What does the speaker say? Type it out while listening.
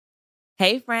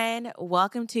Hey friend,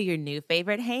 welcome to your new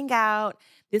favorite hangout.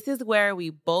 This is where we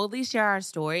boldly share our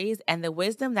stories and the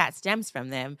wisdom that stems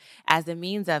from them as a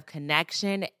means of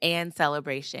connection and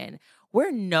celebration.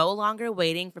 We're no longer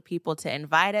waiting for people to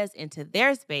invite us into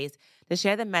their space to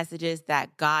share the messages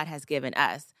that God has given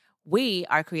us. We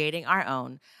are creating our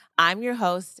own. I'm your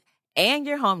host and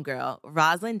your homegirl,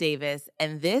 Rosalind Davis,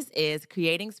 and this is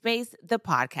Creating Space, the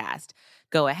podcast.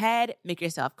 Go ahead, make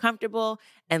yourself comfortable,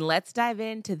 and let's dive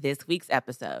into this week's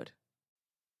episode.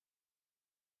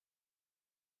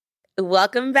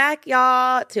 Welcome back,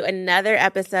 y'all, to another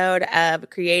episode of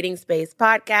Creating Space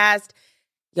podcast.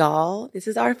 Y'all, this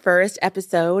is our first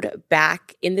episode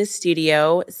back in the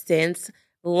studio since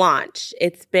launch.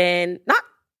 It's been not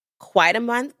quite a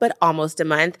month, but almost a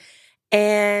month.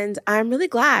 And I'm really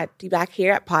glad to be back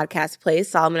here at Podcast Place.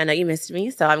 Solomon, I know you missed me,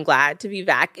 so I'm glad to be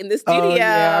back in the studio. Oh,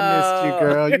 yeah, I missed you,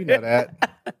 girl. You know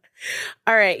that.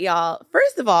 All right, y'all.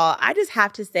 First of all, I just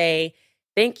have to say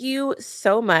thank you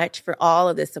so much for all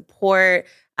of the support,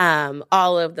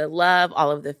 all of the love,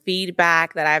 all of the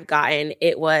feedback that I've gotten.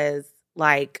 It was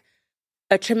like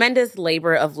a tremendous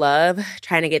labor of love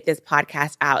trying to get this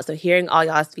podcast out. So hearing all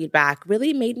y'all's feedback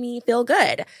really made me feel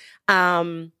good.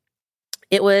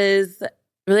 It was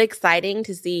really exciting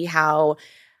to see how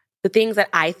the things that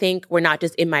I think were not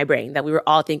just in my brain, that we were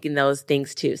all thinking those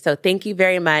things too. So thank you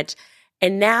very much.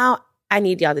 And now I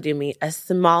need y'all to do me a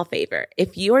small favor.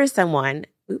 If you are someone,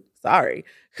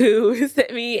 who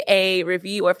sent me a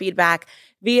review or feedback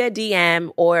via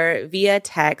DM or via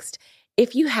text,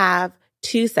 if you have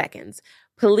 2 seconds,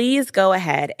 please go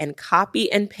ahead and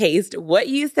copy and paste what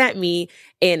you sent me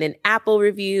in an Apple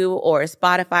review or a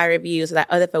Spotify review so that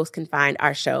other folks can find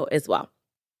our show as well.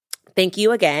 Thank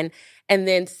you again. And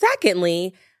then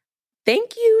secondly,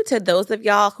 thank you to those of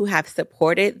y'all who have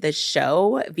supported the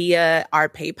show via our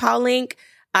PayPal link.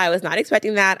 I was not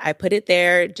expecting that. I put it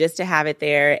there just to have it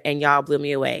there, and y'all blew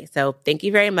me away. So thank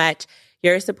you very much.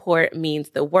 Your support means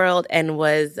the world and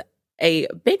was a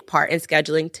big part in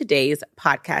scheduling today's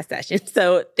podcast session.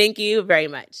 So thank you very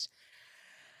much.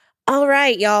 All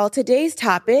right, y'all. Today's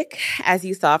topic, as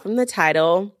you saw from the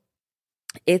title,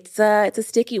 it's a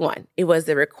sticky one. It was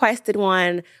a requested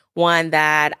one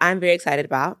that I'm very excited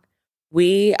about.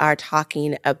 We are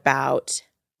talking about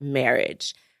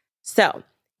marriage. So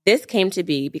this came to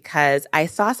be because I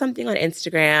saw something on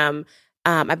Instagram.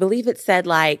 I believe it said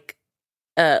like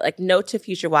note to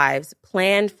future wives,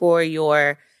 plan for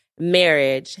your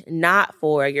marriage, not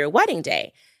for your wedding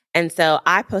day. And so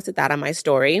I posted that on my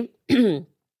story and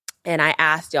I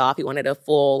asked y'all if you wanted a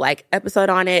full episode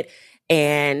on it.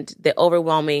 And the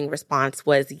overwhelming response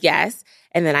was yes.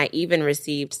 And then I even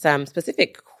received some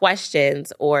specific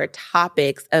questions or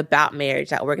topics about marriage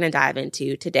that we're going to dive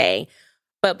into today.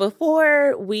 But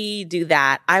before we do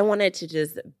that, I wanted to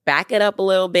just back it up a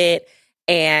little bit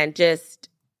and just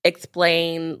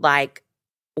explain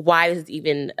why this is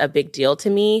even a big deal to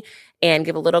me and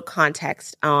give a little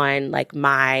context on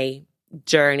my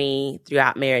journey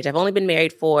throughout marriage. I've only been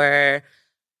married for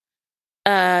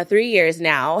 3 years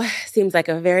now. Seems like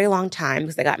a very long time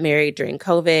because I got married during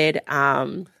COVID.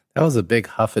 That was a big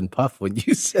huff and puff when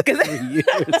you said 3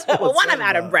 years. Well, one, I'm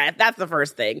out of breath. That's the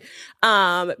first thing.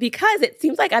 Because it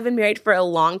seems like I've been married for a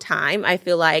long time. I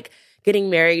feel like getting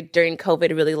married during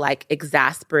COVID really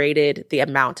exasperated the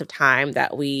amount of time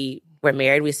that we were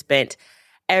married. We spent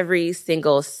every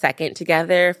single second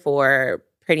together for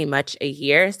pretty much a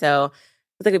year. So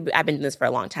it's I've been doing this for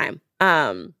a long time.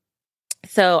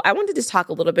 So I wanted to just talk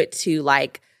a little bit to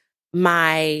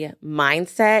my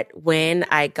mindset when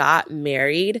I got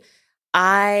married.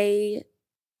 I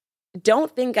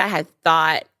don't think I had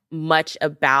thought much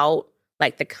about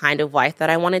the kind of wife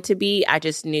that I wanted to be. I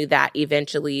just knew that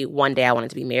eventually one day I wanted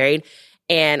to be married.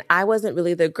 And I wasn't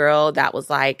really the girl that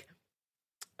was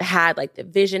had the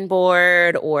vision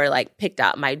board or picked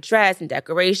out my dress and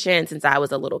decoration since I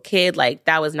was a little kid.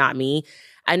 That was not me.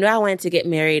 I knew I wanted to get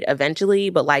married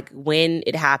eventually, but when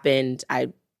it happened,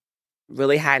 I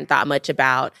really hadn't thought much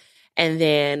about. And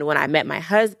then when I met my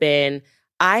husband,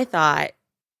 I thought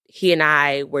he and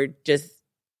I were just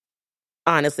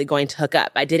honestly going to hook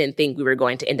up. I didn't think we were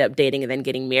going to end up dating and then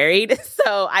getting married.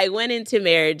 So I went into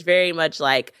marriage very much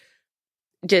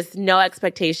just no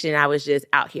expectation. I was just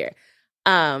out here.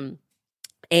 And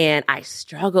I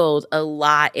struggled a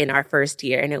lot in our first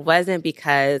year. And it wasn't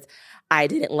because I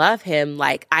didn't love him.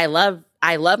 I love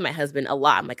my husband a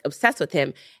lot. I'm obsessed with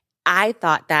him. I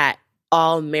thought that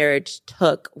all marriage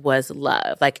took was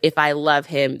love. If I love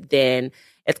him, then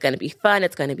it's going to be fun.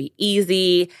 It's going to be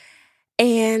easy.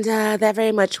 And that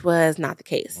very much was not the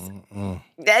case.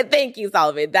 Thank you,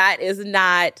 Solomon. That is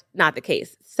not the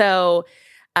case. So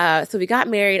So we got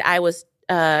married. I was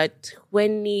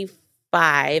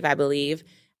 25, I believe.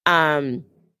 And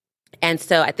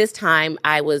so at this time,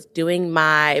 I was doing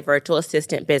my virtual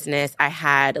assistant business. I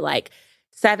had like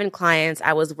 7 clients.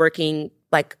 I was working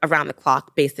like around the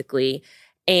clock, basically.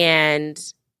 And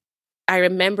I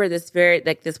remember this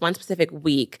one specific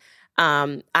week,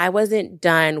 I wasn't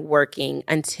done working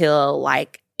until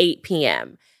like 8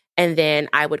 p.m. And then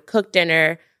I would cook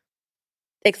dinner,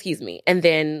 and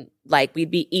then like we'd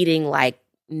be eating like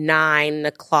 9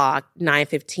 o'clock,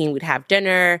 9:15, we'd have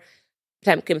dinner,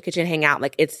 come in the kitchen, hang out,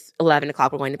 like it's 11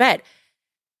 o'clock, we're going to bed.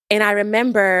 And I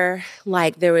remember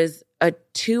like there was a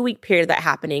 2-week period of that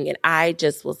happening, and I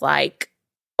just was like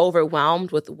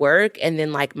overwhelmed with work and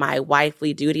then like my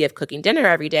wifely duty of cooking dinner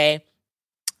every day.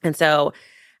 And so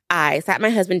I sat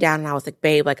my husband down and I was like,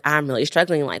 babe, like I'm really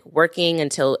struggling, like working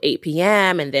until 8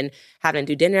 p.m. and then having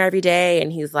to do dinner every day.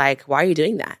 And he's like, why are you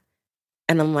doing that?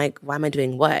 And I'm like, why am I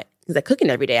doing what? He's like,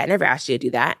 cooking every day. I never asked you to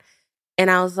do that.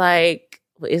 And I was like,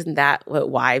 well, isn't that what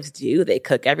wives do? They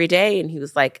cook every day. And he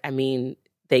was like, I mean,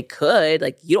 they could,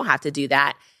 like, you don't have to do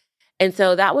that. And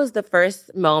so that was the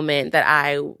first moment that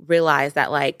I realized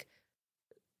that like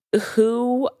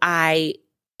who I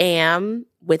am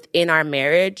within our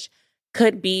marriage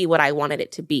could be what I wanted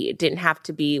it to be. It didn't have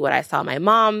to be what I saw my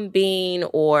mom being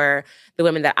or the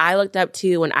women that I looked up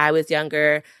to when I was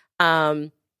younger.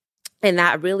 And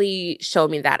that really showed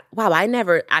me that, wow, I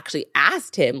never actually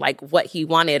asked him like what he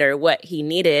wanted or what he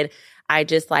needed. I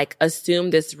just like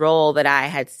assumed this role that I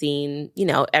had seen,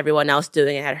 everyone else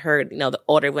doing and had heard, the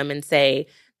older women say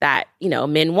that,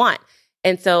 men want.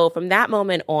 And so from that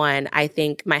moment on, I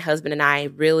think my husband and I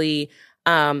really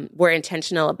were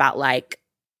intentional about like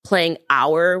playing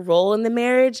our role in the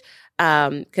marriage.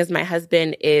 Because my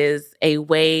husband is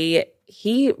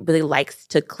he really likes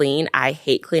to clean. I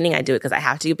hate cleaning. I do it because I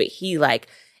have to, but he like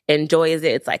enjoys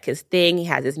it. It's like his thing. He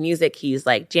has his music. He's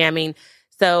like jamming.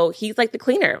 So he's like the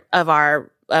cleaner of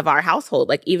our household.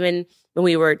 Like even when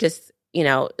we were just,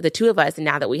 the two of us, and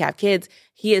now that we have kids,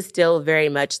 he is still very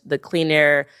much the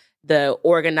cleaner, the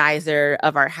organizer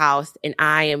of our house. And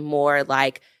I am more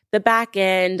like the back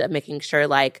end of making sure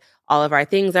like all of our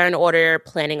things are in order,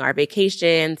 planning our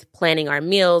vacations, planning our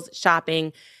meals,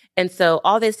 shopping. And so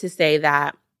all this to say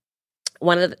that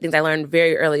one of the things I learned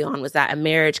very early on was that a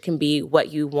marriage can be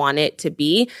what you want it to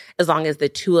be as long as the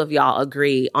two of y'all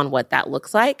agree on what that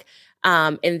looks like.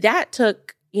 And that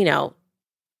took,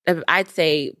 I'd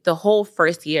say the whole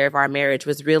first year of our marriage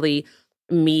was really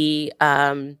me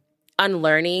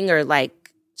unlearning or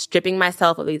like stripping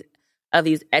myself of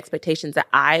these expectations that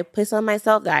I placed on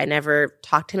myself that I never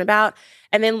talked to him about.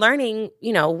 And then learning,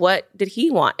 what did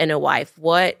he want in a wife?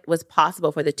 What was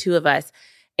possible for the two of us?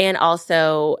 And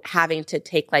also having to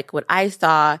take like what I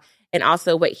saw and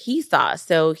also what he saw.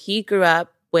 So he grew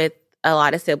up with a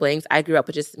lot of siblings. I grew up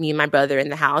with just me and my brother in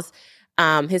the house.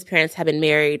 His parents had been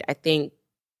married, I think,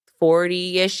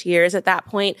 40-ish years at that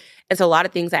point. And so a lot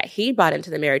of things that he brought into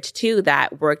the marriage too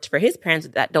that worked for his parents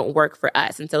that don't work for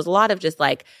us. And so it was a lot of just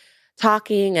like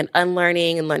talking and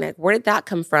unlearning and learning, like, where did that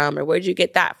come from? Or where did you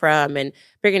get that from? And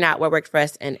figuring out what worked for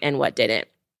us and what didn't.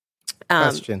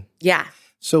 Question. Yeah.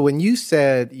 So when you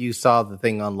said you saw the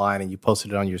thing online and you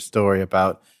posted it on your story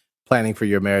about planning for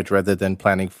your marriage rather than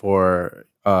planning for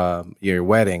your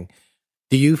wedding,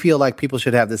 do you feel like people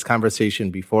should have this conversation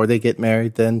before they get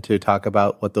married then to talk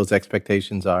about what those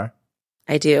expectations are?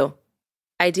 I do.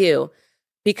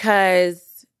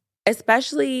 Because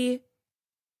the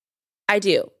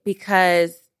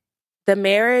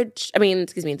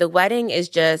wedding is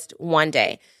just one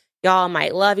day. Y'all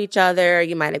might love each other.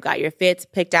 You might have got your fits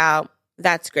picked out.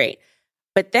 That's great.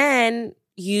 But then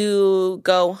you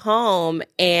go home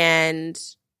and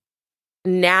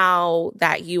now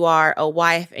that you are a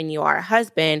wife and you are a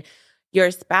husband, your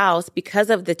spouse,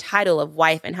 because of the title of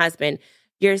wife and husband,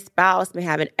 your spouse may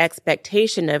have an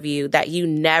expectation of you that you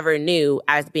never knew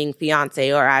as being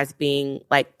fiance or as being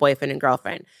like boyfriend and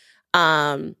girlfriend.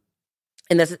 And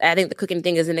I think the cooking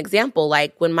thing is an example.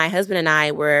 Like when my husband and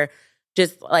I were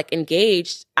just like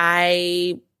engaged,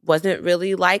 I wasn't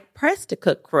really like pressed to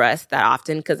cook for us that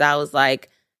often because I was like,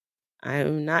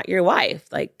 I'm not your wife.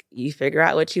 Like you figure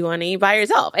out what you want to eat by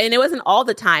yourself. And it wasn't all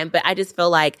the time, but I just feel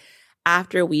like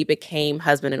after we became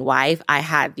husband and wife, I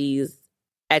had these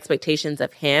expectations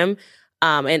of him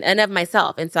and of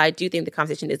myself. And so I do think the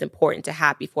conversation is important to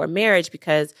have before marriage,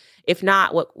 because if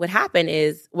not, what could happen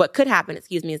is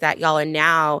that y'all are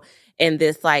now in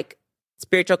this like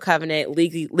spiritual covenant,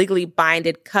 legally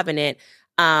binded covenant,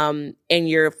 and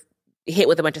you're hit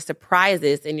with a bunch of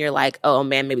surprises and you're like, oh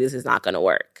man, maybe this is not going to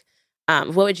work.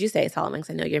 What would you say, Solomon? 'Cause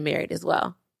I know you're married as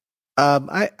well.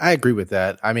 I agree with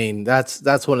that. I mean,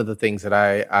 that's one of the things that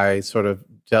I sort of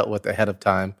dealt with ahead of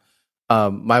time.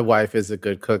 My wife is a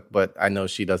good cook, but I know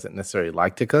she doesn't necessarily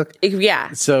like to cook.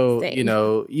 Yeah, So, same.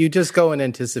 you just go in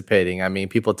anticipating. I mean,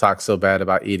 people talk so bad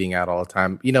about eating out all the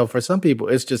time. For some people,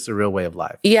 it's just a real way of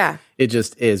life. Yeah. It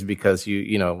just is because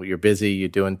you're busy, you're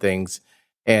doing things,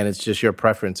 and it's just your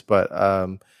preference.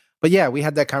 But yeah, we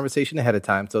had that conversation ahead of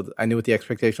time, so I knew what the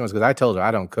expectation was because I told her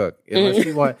I don't cook unless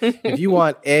if you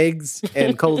want eggs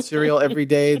and cold cereal every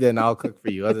day, then I'll cook for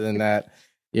you. Other than that,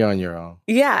 you're on your own.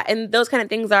 Yeah, and those kind of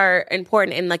things are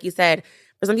important. And like you said,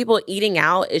 for some people, eating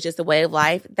out is just a way of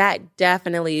life. That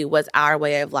definitely was our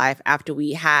way of life after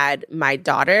we had my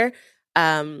daughter.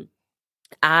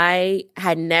 I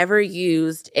had never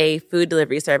used a food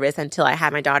delivery service until I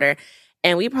had my daughter.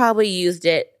 And we probably used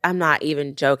it, I'm not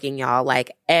even joking, y'all,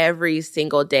 like every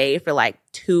single day for like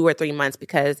 2 or 3 months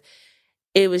because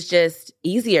it was just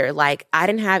easier. Like I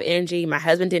didn't have energy. My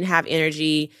husband didn't have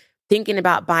energy. Thinking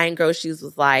about buying groceries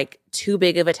was like too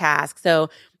big of a task.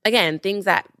 So again, things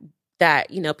that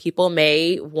people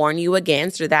may warn you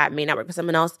against or that may not work for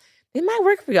someone else, they might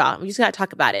work for y'all. We just got to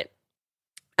talk about it.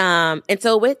 And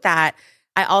so with that,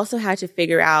 I also had to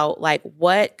figure out like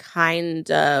what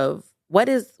kind of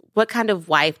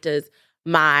wife does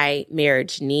my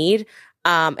marriage need?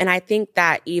 And I think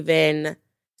that even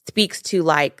speaks to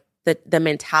like the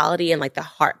mentality and like the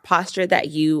heart posture that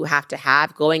you have to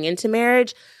have going into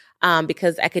marriage.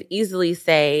 Because I could easily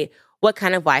say, what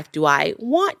kind of wife do I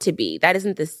want to be? That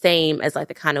isn't the same as like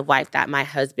the kind of wife that my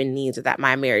husband needs or that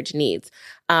my marriage needs.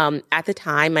 At the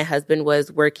time, my husband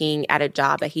was working at a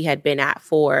job that he had been at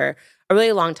for a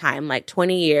really long time, like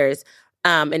 20 years.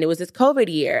 And it was this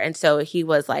COVID year. And so he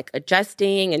was like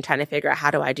adjusting and trying to figure out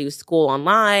how do I do school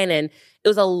online. And it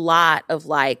was a lot of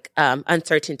like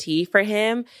uncertainty for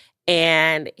him.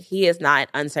 And he is not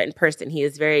an uncertain person. He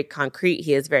is very concrete.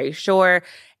 He is very sure.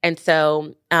 And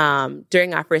so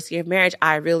during our first year of marriage,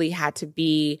 I really had to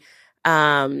be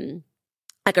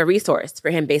like a resource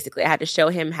for him, basically. I had to show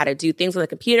him how to do things on the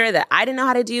computer that I didn't know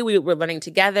how to do. We were learning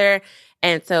together.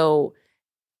 And so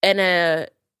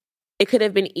it could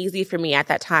have been easy for me at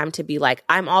that time to be like,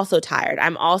 I'm also tired.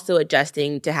 I'm also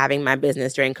adjusting to having my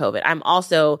business during COVID. I'm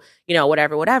also,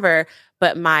 whatever.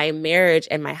 But my marriage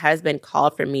and my husband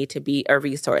called for me to be a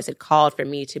resource. It called for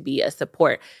me to be a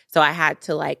support. So I had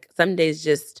to like some days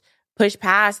just push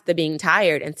past the being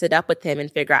tired and sit up with him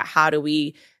and figure out how do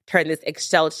we turn this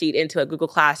Excel sheet into a Google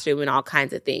Classroom and all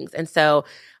kinds of things. And so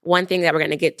one thing that we're going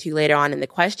to get to later on in the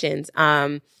questions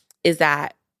is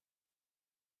that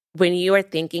when you are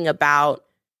thinking about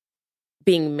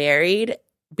being married,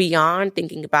 beyond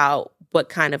thinking about what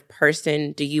kind of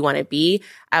person do you want to be,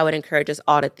 I would encourage us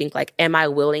all to think like, am I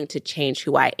willing to change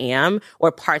who I am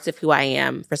or parts of who I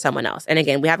am for someone else? And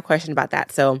again, we have a question about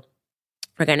that. So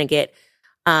we're going to get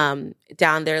down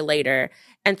there later.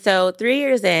 And so 3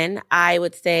 years in, I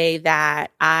would say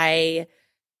that I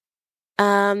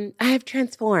have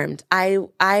transformed.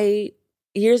 I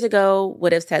years ago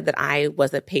would have said that I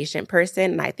was a patient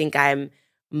person, and I think I'm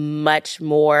much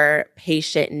more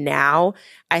patient now.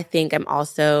 I think I'm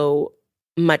also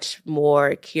much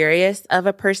more curious of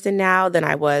a person now than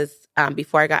I was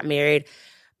before I got married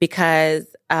because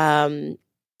my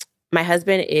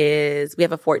husband we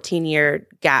have a 14-year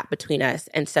gap between us.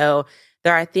 And so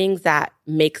there are things that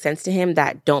make sense to him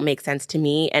that don't make sense to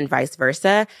me and vice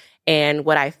versa. And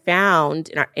what I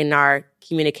found in our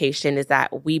communication is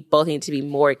that we both need to be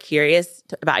more curious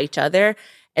about each other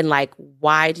and like,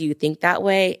 why do you think that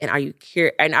way? And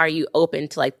are you open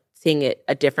to like seeing it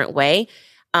a different way?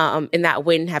 And that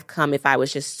wouldn't have come if I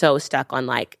was just so stuck on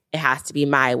like, it has to be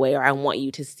my way or I want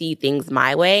you to see things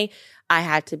my way. I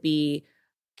had to be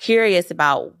curious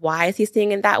about why is he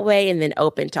seeing it that way and then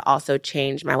open to also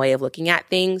change my way of looking at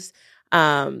things.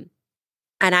 And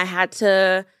I had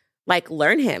to like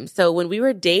learn him. So when we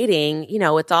were dating,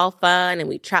 it's all fun and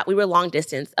we were long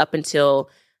distance up until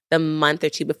the month or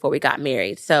two before we got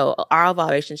married. So our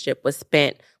relationship was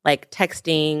spent like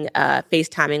texting,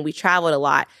 FaceTiming. We traveled a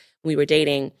lot when we were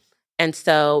dating. And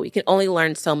so you can only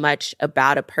learn so much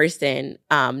about a person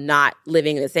not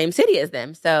living in the same city as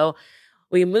them. So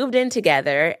we moved in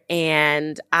together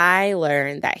and I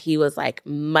learned that he was like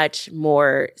much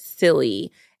more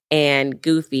silly and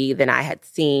goofy than I had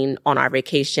seen on our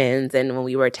vacations and when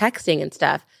we were texting and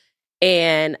stuff.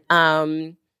 And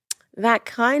that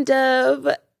kind of,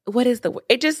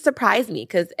 it just surprised me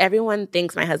because everyone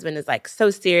thinks my husband is like so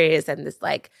serious and this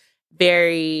like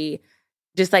very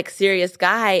just like serious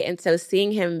guy. And so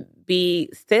seeing him be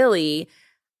silly,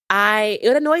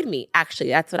 it annoyed me, actually.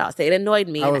 That's what I'll say. It annoyed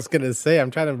me. I was going to say,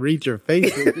 I'm trying to read your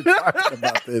face when you're talking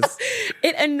about this.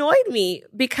 It annoyed me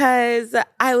because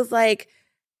I was like,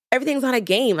 everything's on a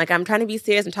game. Like, I'm trying to be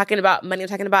serious. I'm talking about money. I'm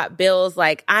talking about bills.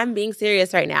 Like, I'm being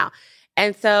serious right now.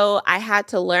 And so I had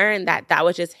to learn that that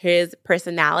was just his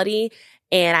personality.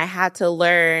 And I had to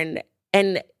learn,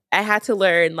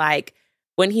 like,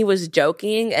 when he was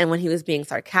joking and when he was being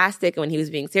sarcastic and when he was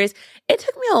being serious, it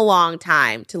took me a long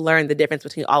time to learn the difference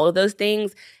between all of those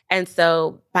things. And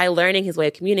so by learning his way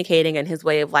of communicating and his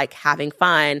way of like having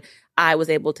fun, I was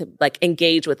able to like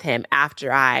engage with him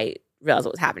after I realized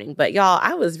what was happening. But y'all,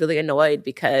 I was really annoyed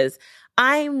because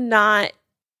I'm not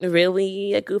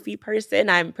really a goofy person.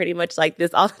 I'm pretty much like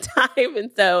this all the time.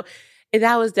 And so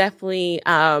that was definitely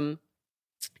an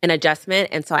adjustment.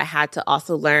 And so I had to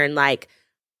also learn like,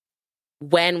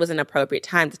 when was an appropriate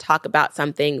time to talk about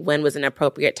something? When was an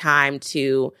appropriate time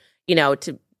to,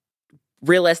 to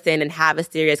listen and have a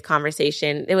serious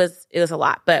conversation? It was a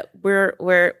lot, but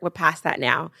we're past that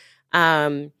now.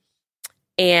 And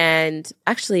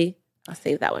actually, I'll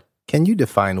save that one. Can you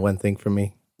define one thing for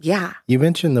me? Yeah. You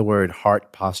mentioned the word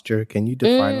heart posture. Can you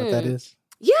define what that is?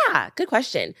 Yeah, good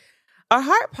question. Our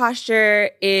heart posture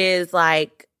is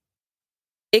like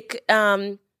it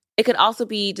could also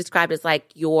be described as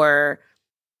like your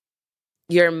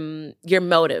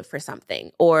motive for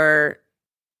something, or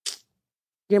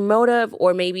your motive,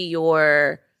 or maybe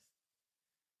your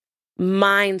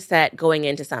mindset going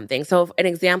into something. So an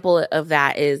example of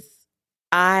that is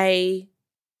I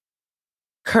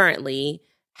currently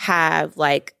have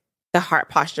like the heart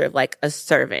posture of like a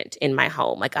servant in my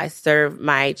home. Like I serve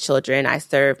my children, I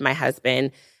serve my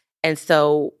husband. And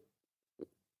so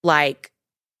like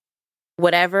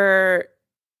whatever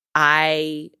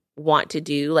I want to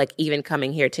do, like even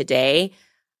coming here today,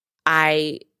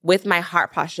 with my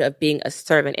heart posture of being a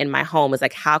servant in my home is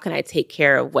like, how can I take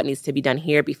care of what needs to be done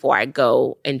here before I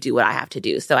go and do what I have to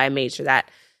do? So I made sure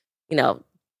that,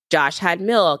 Josh had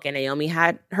milk and Naomi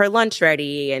had her lunch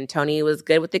ready and Tony was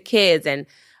good with the kids. And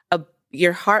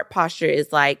your heart posture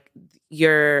is like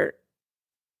your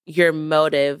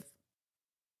motive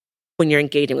when you're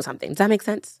engaging with something. Does that make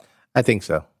sense? I think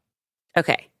so.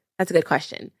 Okay. That's a good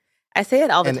question. I say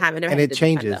it all the time. And it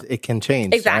changes. It can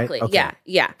change. Exactly. Right? Okay.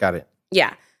 Yeah. Got it.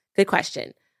 Yeah. Good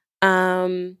question.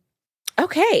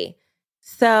 Okay.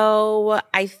 So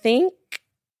I think,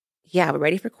 we're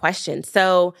ready for questions.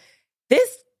 So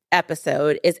this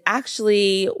episode is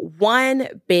actually one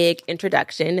big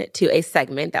introduction to a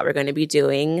segment that we're going to be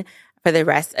doing for the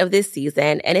rest of this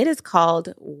season. And it is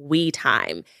called We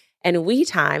Time. And We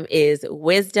Time is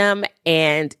wisdom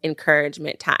and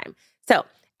encouragement time. So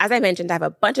as I mentioned, I have a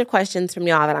bunch of questions from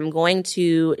y'all that I'm going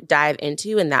to dive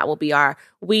into, and that will be our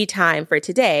We Time for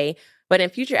today. But in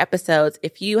future episodes,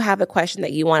 if you have a question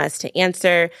that you want us to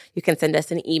answer, you can send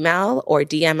us an email or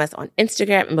DM us on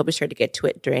Instagram, and we'll be sure to get to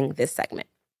it during this segment.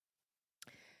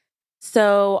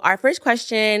 So our first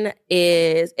question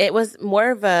it was more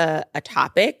of a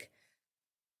topic,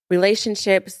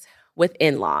 relationships with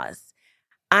in-laws.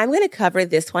 I'm going to cover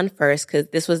this one first because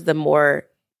this was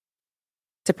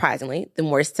surprisingly, the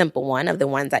more simple one of the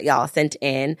ones that y'all sent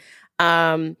in.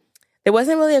 There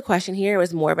wasn't really a question here. It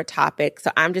was more of a topic. So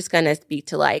I'm just going to speak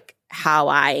to like how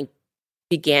I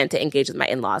began to engage with my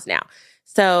in-laws now.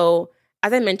 So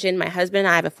as I mentioned, my husband and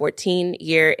I have a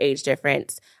 14-year age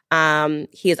difference.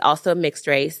 He is also mixed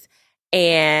race,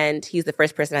 and he's the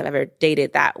first person I've ever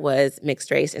dated that was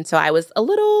mixed race. And so I was a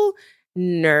little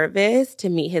nervous to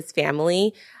meet his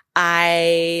family.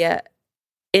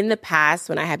 In the past,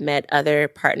 when I had met other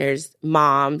partners'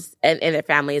 moms and their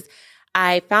families,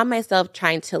 I found myself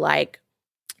trying to like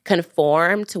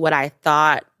conform to what I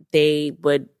thought they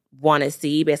would want to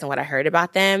see based on what I heard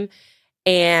about them.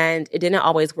 And it didn't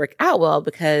always work out well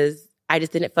because I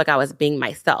just didn't feel like I was being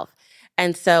myself.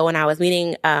 And so when I was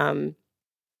meeting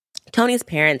Tony's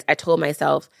parents, I told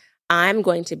myself, I'm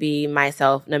going to be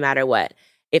myself no matter what.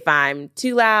 If I'm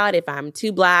too loud, if I'm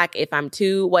too black, if I'm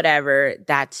too whatever,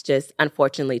 that's just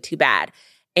unfortunately too bad.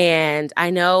 And I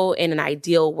know in an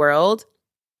ideal world,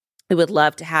 we would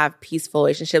love to have peaceful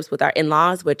relationships with our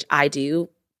in-laws, which I do.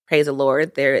 Praise the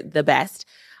Lord, they're the best.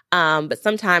 But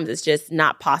sometimes it's just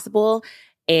not possible.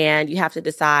 And you have to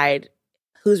decide,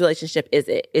 whose relationship is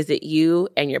it? Is it you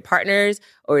and your partners,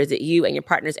 or is it you and your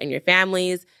partners and your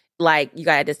families? Like, you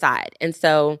got to decide. And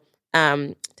so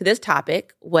to this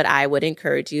topic, what I would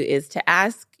encourage you is to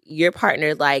ask your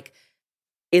partner, like,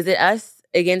 is it us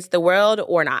against the world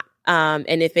or not?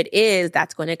 And if it is,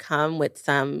 that's going to come with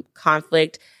some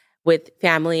conflict with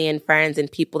family and friends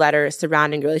and people that are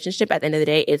surrounding your relationship. At the end of the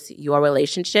day, it's your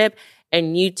relationship.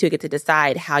 and you two get to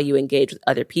decide how you engage with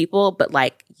other people, but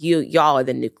like y'all are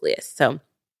the nucleus. So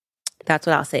that's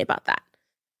what I'll say about that.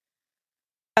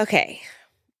 Okay,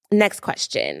 next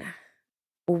question.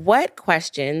 What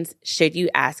questions should you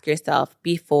ask yourself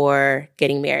before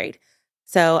getting married?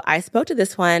 So I spoke to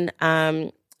this one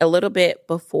a little bit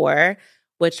before,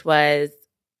 which was,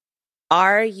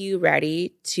 are you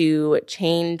ready to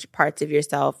change parts of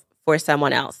yourself for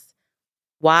someone else?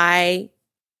 Why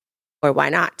or why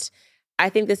not? I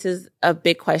think this is a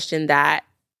big question that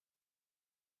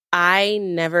I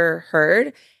never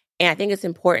heard. And I think it's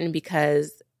important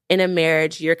because in a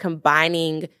marriage, you're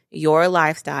combining your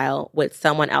lifestyle with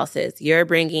someone else's. You're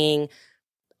bringing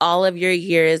all of your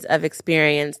years of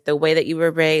experience, the way that you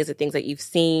were raised, the things that you've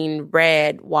seen,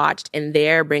 read, watched, and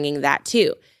they're bringing that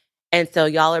too. And so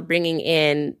y'all are bringing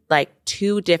in like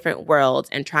two different worlds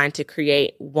and trying to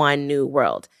create one new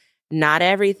world. Not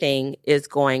everything is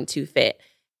going to fit.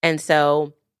 And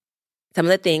so some of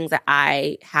the things that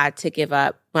I had to give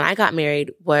up when I got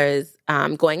married was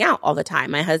going out all the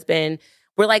time. My husband,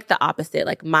 we're like the opposite.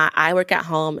 Like I work at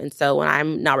home. And so when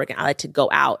I'm not working, I like to go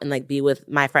out and like be with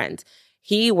my friends.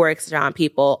 He works around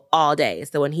people all day.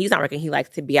 So when he's not working, he likes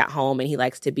to be at home and he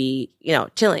likes to be,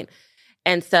 chilling.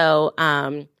 And so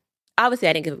obviously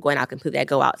I didn't give up going out completely. I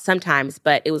go out sometimes,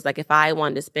 but it was like if I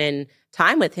wanted to spend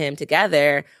time with him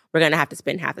together, we're going to have to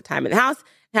spend half the time in the house,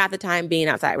 half the time being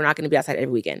outside. We're not going to be outside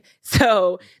every weekend.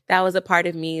 So that was a part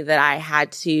of me that I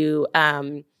had to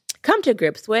come to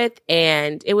grips with.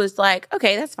 And it was like,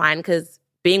 okay, that's fine, because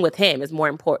being with him is more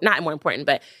important, not more important,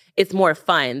 but it's more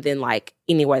fun than like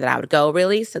anywhere that I would go,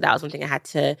 really. So that was one thing I had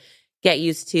to get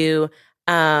used to.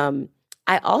 I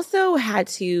also had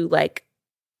to like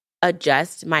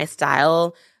adjust my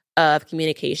style of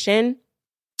communication.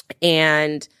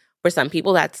 And for some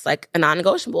people, that's like a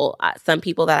non-negotiable. Some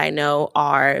people that I know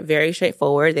are very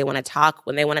straightforward. They want to talk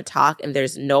when they want to talk, and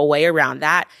there's no way around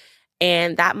that.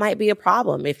 And that might be a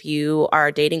problem if you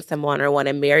are dating someone or want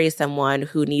to marry someone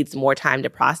who needs more time to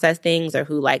process things, or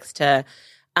who likes to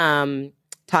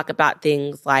talk about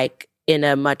things like in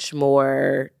a much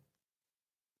more,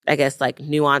 I guess, like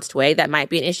nuanced way. That might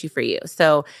be an issue for you.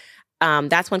 So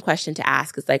that's one question to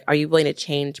ask, is like, are you willing to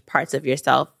change parts of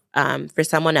yourself for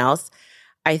someone else?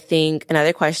 I think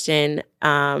another question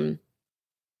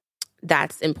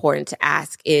that's important to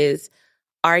ask is,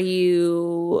 are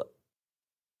you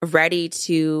ready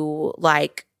to,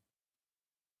 like,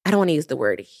 I don't want to use the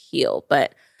word heal,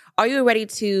 but are you ready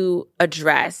to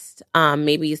address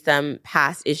maybe some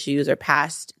past issues or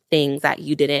past things that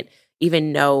you didn't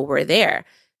even know were there?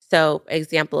 So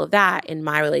example of that in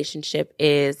my relationship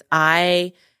is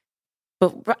I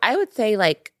would say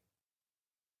like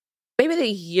maybe the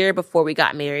year before we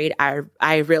got married,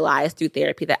 I realized through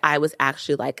therapy that I was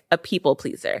actually like a people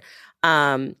pleaser.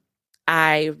 I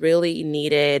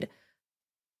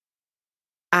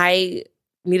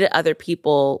needed other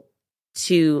people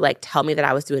to like tell me that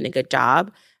I was doing a good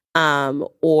job.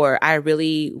 Or I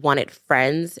really wanted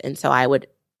friends. And so I would,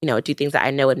 do things that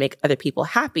I know would make other people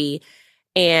happy.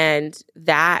 And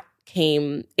that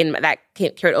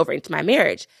carried over into my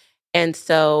marriage. And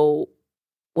so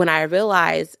when I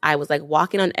realized I was like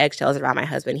walking on eggshells around my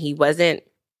husband, he wasn't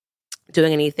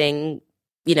doing anything,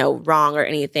 wrong or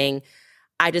anything.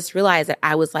 I just realized that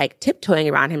I was like tiptoeing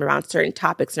around him around certain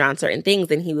topics, around certain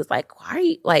things. And he was like, why are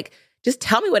you like, just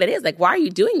tell me what it is. Like, why are you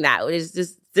doing that?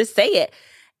 Just say it.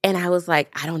 And I was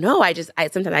like, I don't know.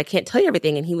 Sometimes I can't tell you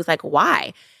everything. And he was like,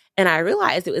 why? And I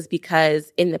realized it was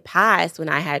because in the past when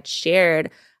I had shared,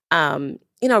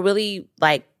 really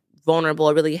like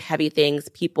vulnerable, really heavy things,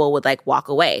 people would like walk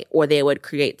away, or they would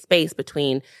create space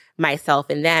between myself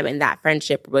and them, and that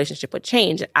relationship would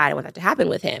change. I didn't want that to happen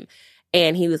with him.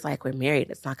 And he was like, we're married.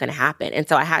 It's not going to happen. And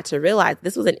so I had to realize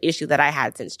this was an issue that I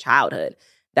had since childhood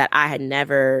that I had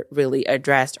never really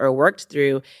addressed or worked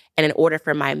through. And in order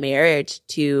for my marriage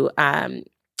to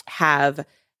have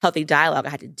healthy dialogue, I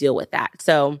had to deal with that.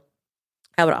 So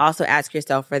I would also ask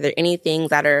yourself, are there any things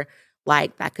that are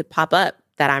like that could pop up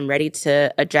that I'm ready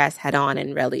to address head on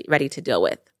and really ready to deal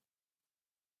with?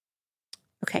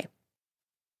 Okay.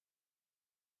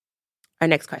 Our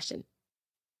next question.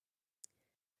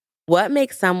 What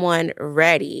makes someone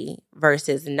ready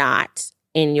versus not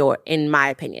in my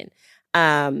opinion?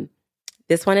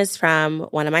 This one is from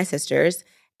one of my sisters,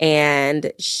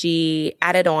 and she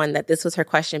added on that this was her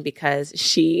question because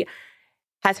she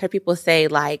has heard people say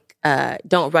like,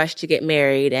 don't rush to get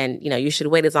married, and you should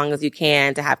wait as long as you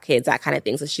can to have kids, that kind of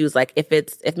thing. So she was like,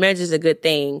 if marriage is a good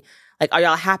thing, like, are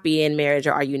y'all happy in marriage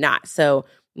or are you not? So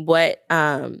what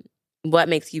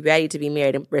makes you ready to be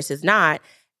married versus not?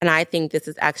 And I think this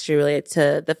is actually related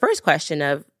to the first question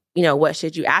of what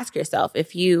should you ask yourself?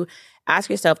 If you ask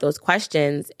yourself those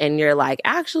questions and you're like,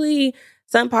 actually,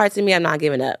 some parts of me I'm not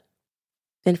giving up,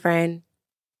 then friend,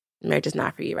 marriage is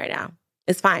not for you right now.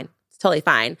 It's fine. It's totally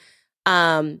fine.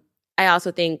 I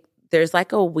also think there's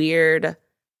like a weird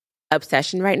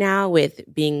obsession right now with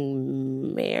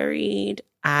being married.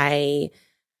 I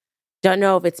don't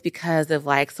know if it's because of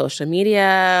like social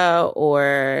media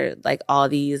or like all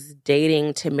these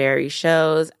dating to marry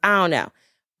shows. I don't know.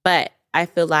 But I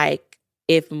feel like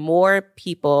if more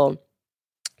people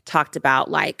talked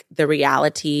about like the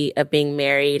reality of being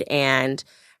married and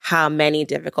how many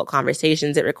difficult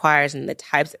conversations it requires and the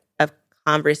types of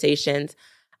conversations,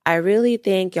 I really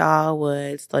think y'all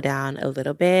would slow down a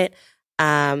little bit.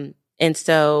 And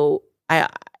so I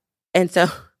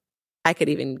could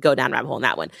even go down a rabbit hole in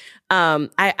that one.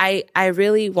 I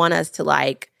really want us to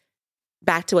like,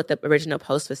 back to what the original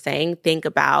post was saying, think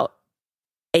about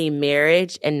a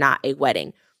marriage and not a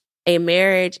wedding. A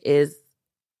marriage is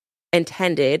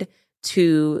intended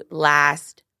to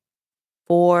last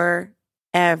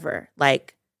forever.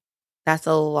 Like, that's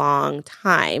a long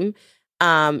time.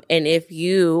 And if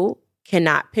you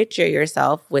cannot picture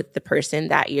yourself with the person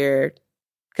that you're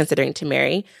considering to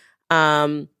marry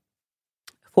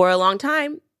for a long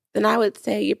time, then I would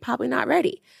say you're probably not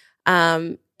ready.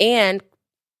 And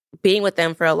being with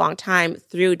them for a long time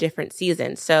through different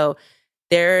seasons. So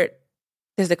there's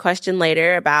a question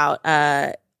later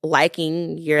about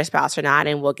liking your spouse or not,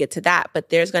 and we'll get to that. But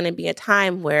there's going to be a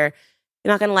time where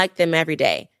you're not going to like them every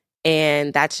day.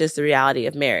 And that's just the reality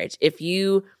of marriage. If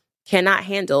you cannot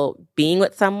handle being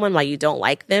with someone while you don't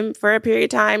like them for a period of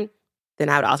time, then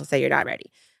I would also say you're not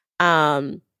ready.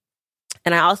 And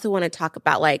I also want to talk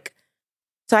about like,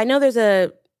 so I know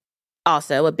there's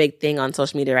also a big thing on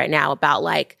social media right now about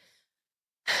like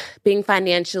being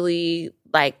financially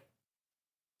like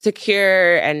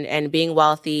secure and being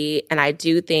wealthy. And I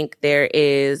do think I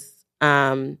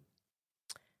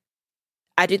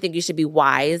do think you should be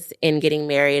wise in getting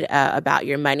married about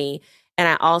your money. And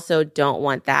I also don't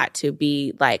want that to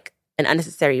be like an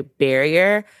unnecessary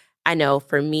barrier. I know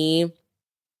for me,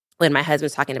 when my husband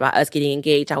was talking about us getting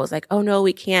engaged, I was like, oh no,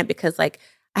 we can't because like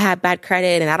I have bad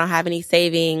credit and I don't have any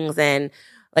savings and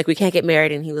like we can't get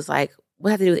married. And he was like, what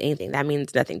does that have to do with anything? That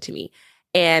means nothing to me.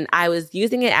 And I was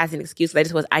using it as an excuse.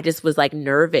 I just was like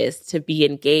nervous to be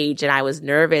engaged and I was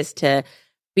nervous to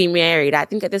be married. I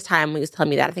think at this time when he was telling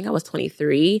me that, I think I was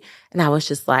 23 and I was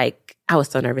just like, I was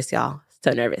so nervous, y'all.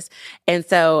 So nervous. And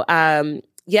so,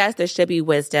 yes, there should be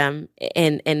wisdom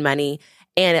in money,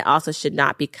 and it also should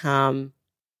not become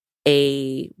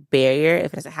a barrier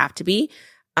if it doesn't have to be.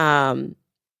 And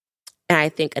I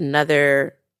think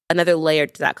another layer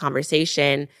to that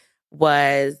conversation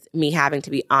was me having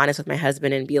to be honest with my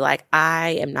husband and be like,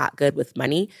 I am not good with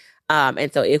money.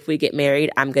 And so if we get married,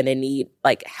 I'm going to need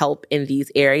like help in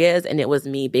these areas. And it was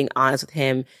me being honest with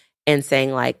him and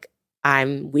saying like,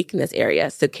 I'm weak in this area.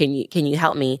 So can you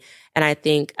help me? And I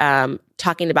think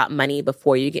talking about money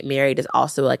before you get married is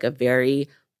also like a very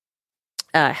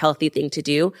healthy thing to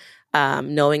do.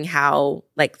 Knowing how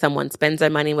like someone spends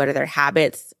their money, what are their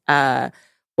habits,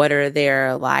 what are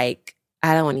their like,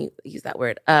 I don't want to use that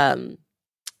word.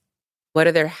 What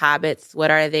are their habits?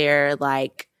 What are their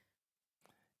like?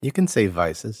 You can say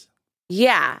vices.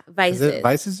 Yeah, vices.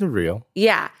 Vices are real.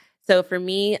 Yeah. So for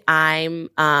me, I'm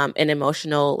an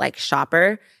emotional like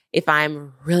shopper. If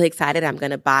I'm really excited, I'm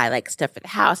going to buy like stuff for the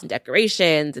house and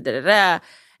decorations and da-da-da.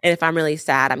 And if I'm really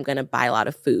sad, I'm going to buy a lot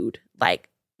of food, like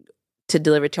to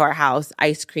deliver to our house,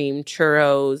 ice cream,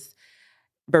 churros,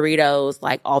 burritos,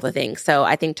 like all the things. So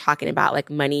I think talking about like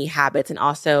money habits and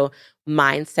also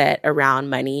mindset around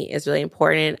money is really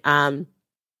important.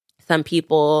 Some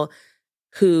people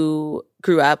who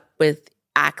grew up with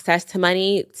access to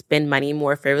money spend money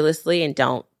more frivolously and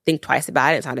don't think twice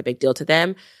about it. It's not a big deal to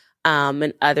them.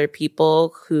 And other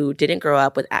people who didn't grow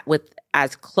up with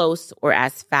as close or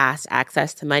as fast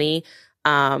access to money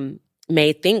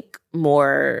may think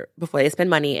more before they spend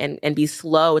money and be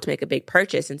slow to make a big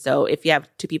purchase. And so if you have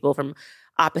two people from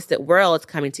opposite worlds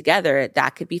coming together,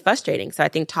 that could be frustrating. So I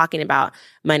think talking about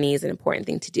money is an important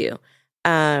thing to do.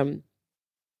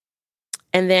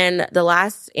 And then the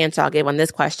last answer I'll give on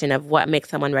this question of what makes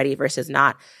someone ready versus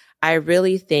not, I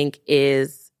really think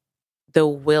is the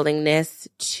willingness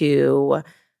to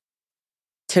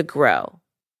grow,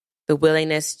 the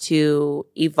willingness to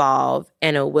evolve,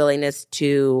 and a willingness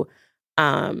to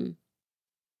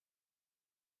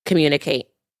communicate.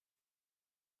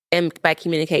 And by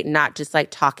communicate, not just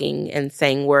like talking and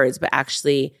saying words, but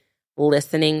actually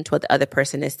listening to what the other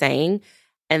person is saying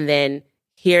and then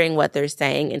hearing what they're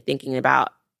saying and thinking about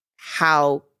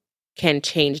how can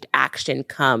changed action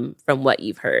come from what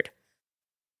you've heard?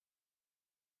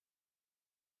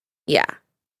 Yeah.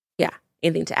 Yeah.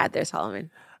 Anything to add there,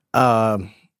 Solomon?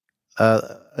 Um,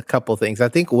 a couple things. I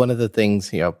think one of the things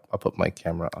here, I'll put my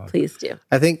camera on. Please do.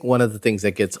 I think one of the things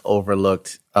that gets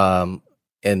overlooked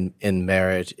in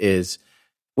marriage is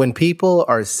when people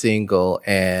are single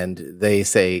and they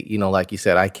say, like you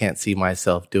said, I can't see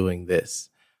myself doing this.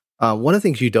 One of the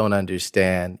things you don't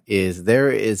understand is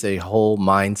there is a whole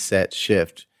mindset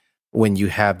shift when you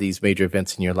have these major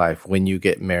events in your life, when you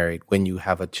get married, when you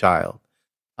have a child.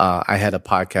 I had a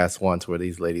podcast once where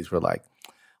these ladies were like,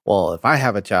 well, if I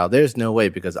have a child, there's no way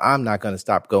because I'm not going to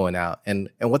stop going out. And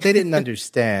what they didn't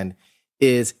understand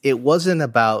is it wasn't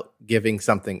about giving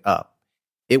something up.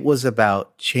 It was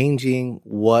about changing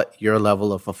what your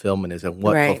level of fulfillment is and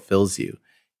what fulfills you.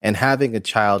 And having a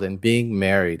child and being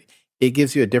married, it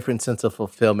gives you a different sense of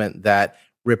fulfillment that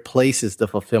replaces the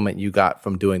fulfillment you got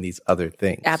from doing these other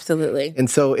things. Absolutely. And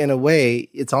so in a way,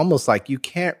 it's almost like you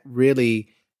can't really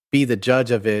be the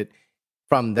judge of it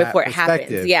from that before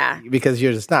perspective. It happens, yeah. Because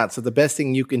you're just not. So the best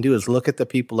thing you can do is look at the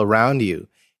people around you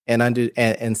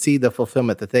and see the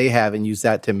fulfillment that they have and use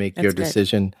that to make your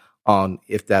decision on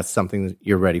if that's something that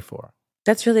you're ready for.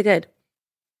 That's really good.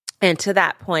 And to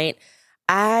that point,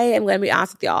 I am going to be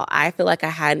honest with y'all. I feel like I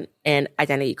had an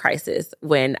identity crisis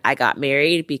when I got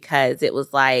married because it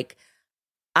was like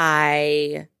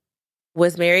I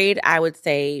was married, I would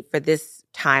say for this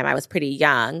time, I was pretty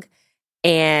young.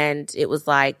 And it was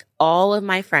like all of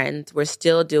my friends were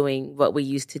still doing what we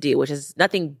used to do, which is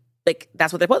nothing like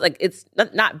that's what they're supposed like. It's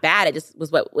not bad. It just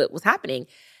was what was happening.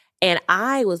 And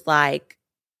I was like,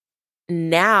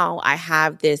 now I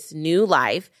have this new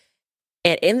life.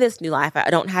 And in this new life, I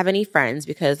don't have any friends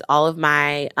because all of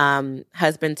my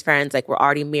husband's friends like were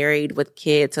already married with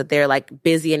kids. So they're like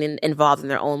busy and involved in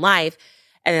their own life.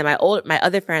 And then my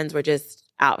other friends were just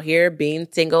out here being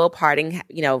single, partying,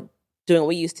 doing what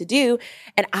we used to do.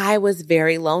 And I was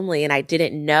very lonely and I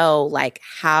didn't know like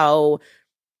how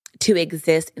to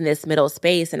exist in this middle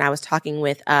space. And I was talking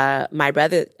with my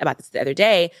brother about this the other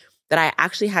day that I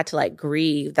actually had to like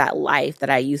grieve that life that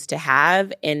I used to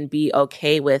have and be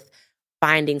okay with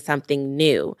finding something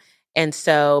new. And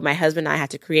so my husband and I had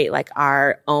to create like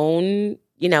our own,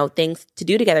 things to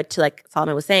do together to, like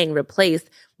Solomon was saying, replace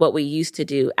what we used to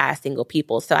do as single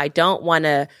people. So I don't want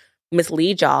to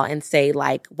mislead y'all and say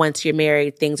like once you're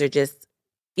married things are just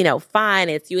fine,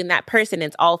 it's you and that person,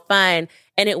 it's all fun,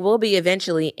 and it will be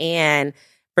eventually. And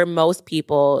for most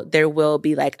people there will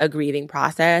be like a grieving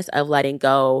process of letting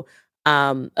go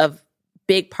of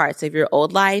big parts of your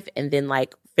old life and then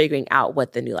like figuring out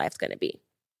what the new life's going to be.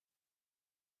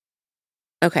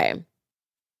 Okay,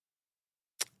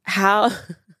 how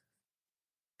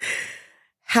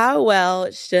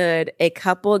well should a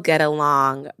couple get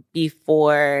along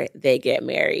before they get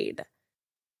married?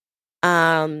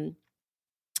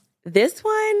 This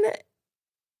one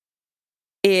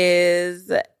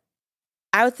is,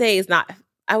 I would say is not,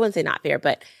 I wouldn't say not fair,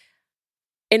 but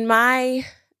in my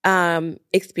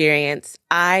experience,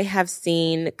 I have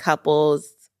seen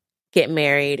couples get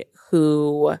married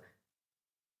who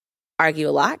argue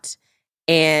a lot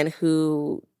and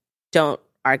who don't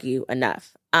argue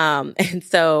enough. And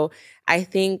so I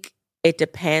think it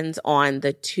depends on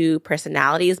the two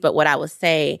personalities. But what I will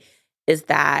say is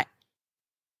that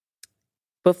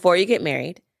before you get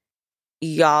married,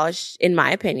 y'all, in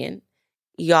my opinion,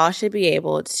 y'all should be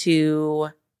able to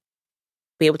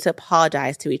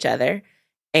apologize to each other.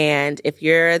 And if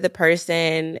you're the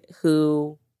person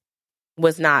who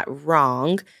was not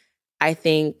wrong, I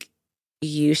think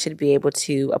you should be able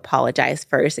to apologize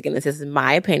first. Again, this is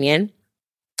my opinion.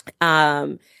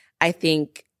 I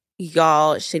think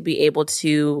y'all should be able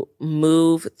to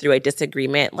move through a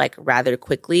disagreement like rather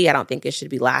quickly. I don't think it should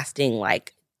be lasting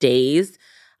like days.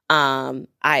 I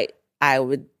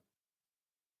would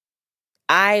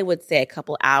say a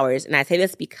couple hours. And I say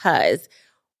this because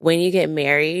when you get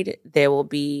married, there will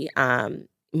be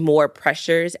more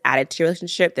pressures added to your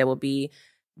relationship. There will be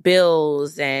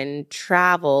bills and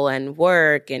travel and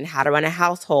work and how to run a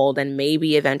household and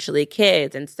maybe eventually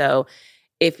kids. And so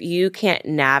if you can't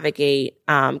navigate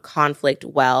conflict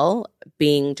well,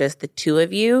 being just the two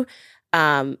of you,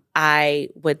 I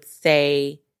would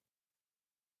say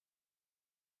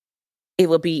it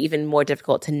will be even more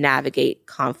difficult to navigate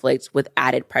conflict with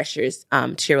added pressures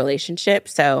to your relationship.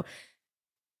 So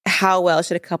how well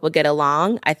should a couple get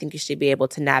along? I think you should be able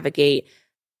to navigate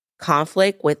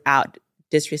conflict without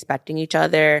disrespecting each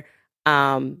other,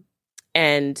 and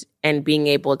being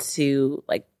able to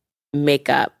like make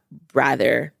up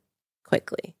rather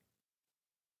quickly.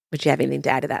 Would you have anything to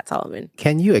add to that, Solomon?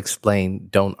 Can you explain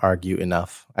 "don't argue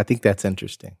enough"? I think that's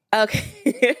interesting.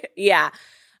 Okay. Yeah.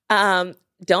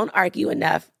 Don't argue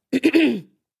enough.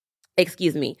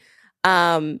 Excuse me.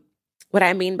 What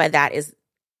I mean by that is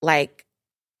like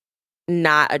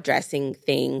not addressing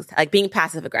things, like being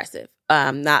passive aggressive,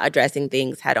 not addressing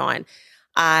things head on.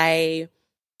 I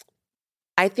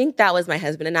think that was my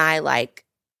husband and I, like,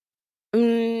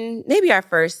 maybe our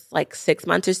first like 6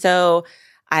 months or so.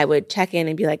 I would check in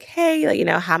and be like, hey, like,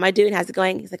 how am I doing? How's it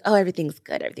going? He's like, oh, everything's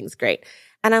good. Everything's great.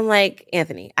 And I'm like,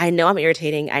 Anthony, I know I'm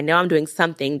irritating. I know I'm doing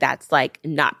something that's like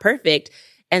not perfect.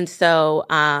 And so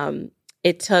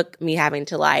it took me having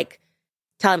to like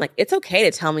tell him, like, it's okay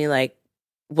to tell me like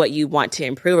what you want to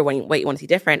improve or what you want to see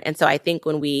different. And so I think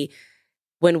when we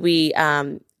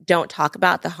don't talk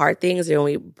about the hard things or when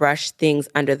we brush things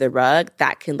under the rug,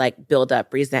 that can like build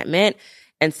up resentment.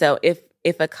 And so if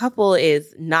a couple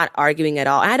is not arguing at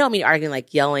all, and I don't mean arguing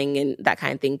like yelling and that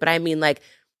kind of thing, but I mean like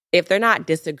if they're not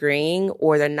disagreeing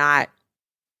or they're not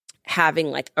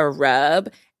having like a rub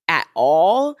at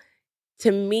all,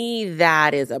 to me,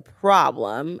 that is a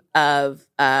problem of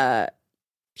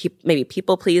maybe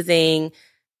people pleasing,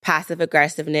 passive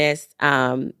aggressiveness,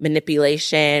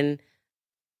 manipulation,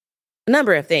 a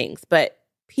number of things. But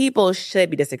people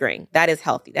should be disagreeing. That is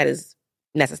healthy. That is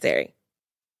necessary.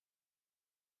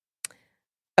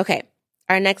 Okay,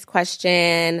 our next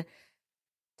question.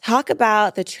 Talk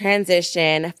about the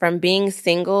transition from being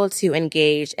single to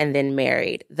engaged and then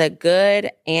married, the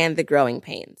good and the growing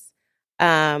pains.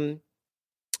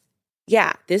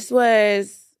 Yeah, this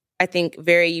was, I think,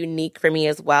 very unique for me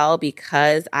as well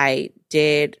because I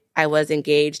was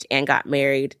engaged and got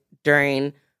married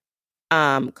during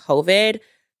COVID.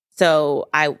 So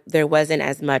there wasn't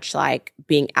as much like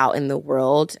being out in the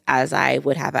world as I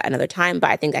would have at another time, but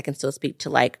I think I can still speak to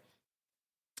like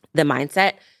the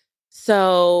mindset.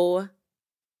 So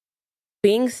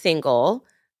being single,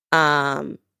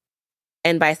 and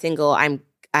by single,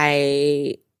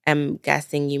 I am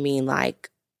guessing you mean like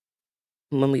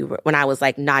when I was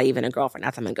like not even a girlfriend.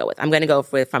 That's what I'm gonna go with. I'm gonna go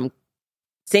from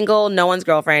single, no one's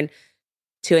girlfriend,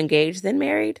 to engaged, then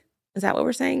married. Is that what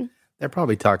we're saying? They're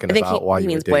probably talking about why he you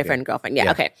means were dating. boyfriend, girlfriend.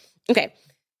 Yeah. Okay.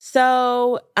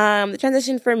 So the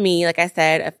transition for me, like I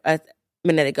said a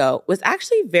minute ago, was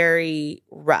actually very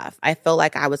rough. I feel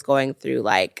like I was going through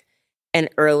like an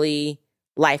early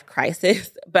life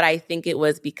crisis, but I think a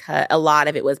lot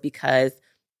of it was because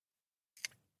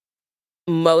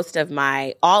all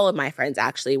of my friends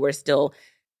actually were still,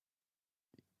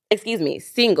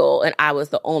 single. And I was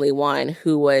the only one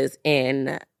who was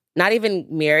not even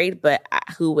married, but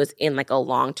who was in like a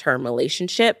long-term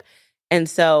relationship. And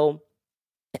so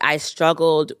I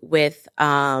struggled with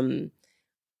like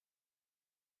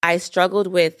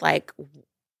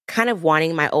kind of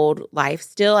wanting my old life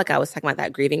still. Like I was talking about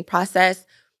that grieving process.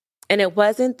 And it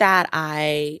wasn't that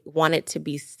I wanted to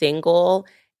be single.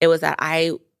 It was that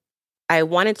I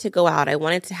wanted to go out. I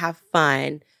wanted to have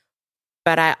fun.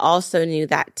 But I also knew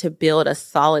that to build a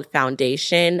solid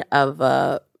foundation of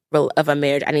a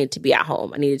marriage, I needed to be at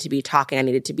home. I needed to be talking. I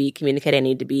needed to be communicating. I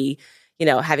needed to be,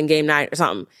 having game night or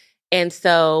something. And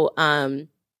so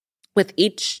with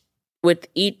each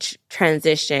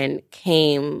transition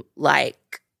came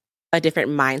like a different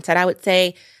mindset, I would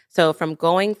say. So from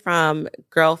going from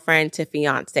girlfriend to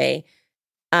fiance,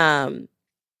 when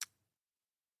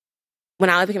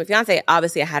I became a fiance,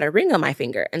 obviously I had a ring on my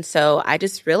finger. And so I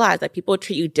just realized like people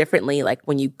treat you differently, like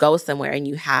when you go somewhere and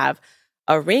you have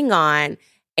a ring on.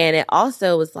 And it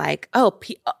also was like, other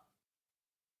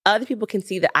people can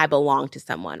see that I belong to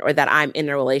someone or that I'm in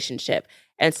a relationship.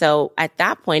 And so at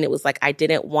that point, it was like I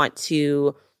didn't want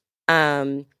to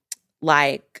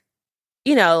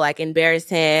embarrass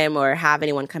him or have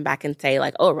anyone come back and say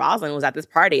like, oh, Rosalind was at this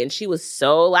party and she was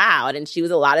so loud and she was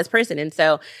the loudest person. And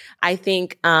so I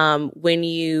think when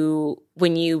you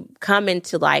come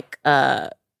into like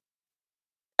a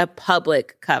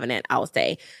public covenant, I will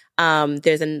say,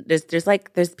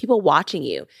 there's people watching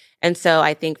you. And so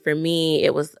I think for me,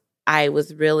 I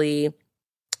was really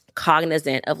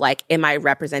cognizant of like, am I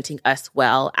representing us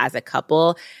well as a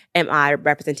couple? Am I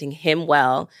representing him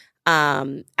well?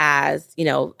 As,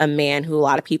 a man who a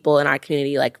lot of people in our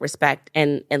community like respect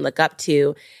and look up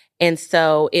to. And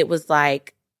so it was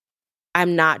like,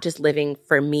 I'm not just living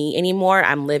for me anymore.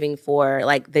 I'm living for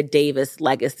like the Davis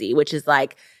legacy, which is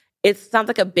like, it sounds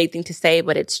like a big thing to say,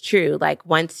 but it's true. Like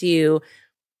once you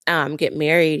get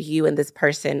married, you and this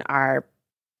person are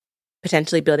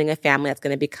potentially building a family that's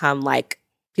going to become like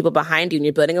people behind you and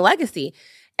you're building a legacy.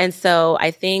 And so I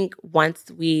think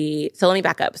let me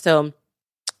back up. So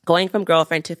going from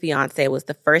girlfriend to fiance was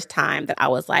the first time that I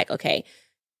was like, okay,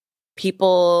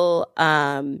 people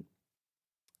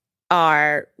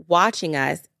are watching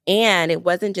us. And it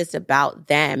wasn't just about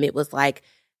them. It was like,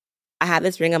 I have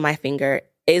this ring on my finger.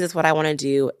 Is this what I want to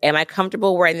do? Am I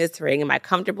comfortable wearing this ring? Am I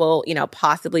comfortable,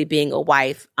 possibly being a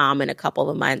wife in a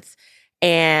couple of months?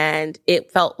 And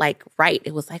it felt like right.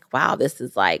 It was like, wow, this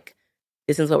is what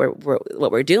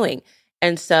we're doing.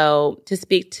 And so to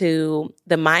speak to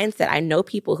the mindset, I know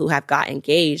people who have got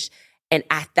engaged and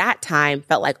at that time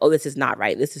felt like, oh, this is not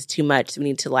right. This is too much. We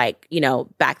need to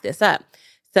back this up.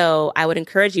 So I would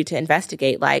encourage you to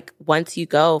investigate, once you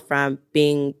go from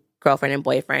being girlfriend and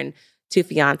boyfriend to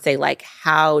fiance,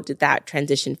 how did that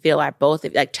transition feel? Are both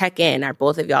of check in? Are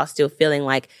both of y'all still feeling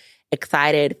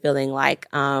excited, feeling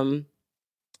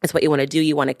it's what you want to do?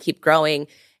 You want to keep growing.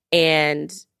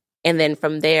 And then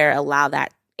from there, allow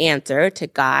that answer to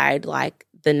guide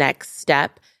the next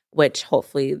step, which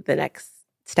hopefully the next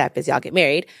step is y'all get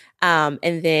married. And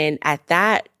then at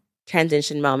that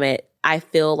transition moment, I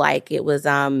feel like it was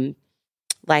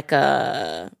like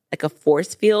a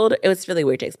force field. It was really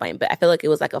weird to explain, but I feel like it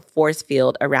was like a force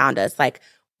field around us.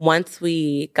 Once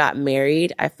we got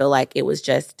married, I feel like it was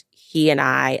just he and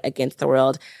I against the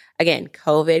world. Again,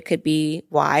 COVID could be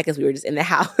why, because we were just in the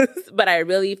house, but I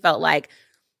really felt like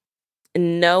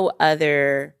no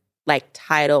other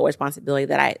title or responsibility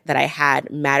that I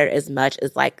had mattered as much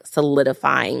as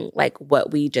solidifying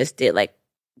what we just did,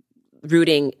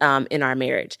 rooting in our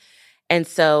marriage. And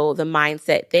so the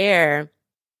mindset there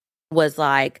was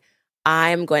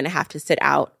I'm going to have to sit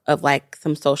out of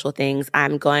some social things.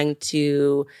 I'm going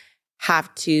to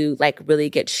have to really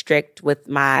get strict with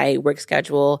my work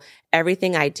schedule.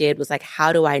 Everything I did was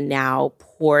how do I now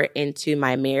pour into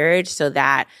my marriage so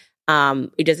that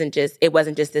it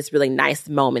wasn't just this really nice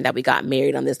moment that we got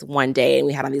married on this one day and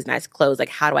we had on these nice clothes.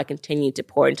 How do I continue to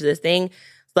pour into this thing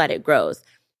so that it grows?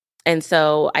 And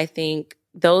so I think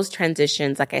those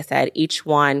transitions, like I said, each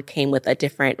one came with a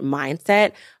different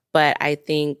mindset. But I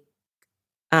think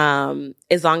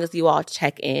as long as you all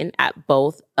check in at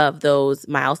both of those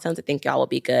milestones, I think y'all will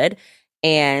be good.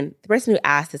 And the person who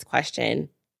asked this question,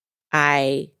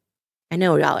 I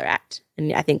know where y'all are at,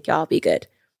 and I think y'all will be good.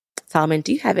 Solomon,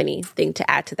 do you have anything to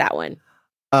add to that one?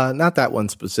 Not that one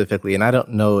specifically, and I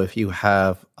don't know if you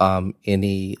have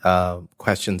any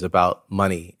questions about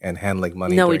money and handling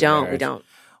money. No, we don't. marriage. We don't.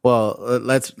 Well,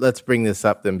 let's bring this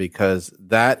up then, because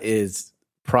that is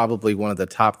probably one of the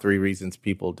top 3 reasons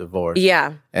people divorce.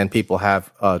 Yeah. And people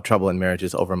have trouble in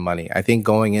marriages over money. I think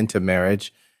going into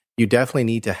marriage, you definitely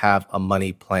need to have a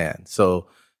money plan. So,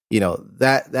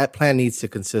 that plan needs to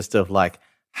consist of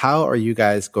how are you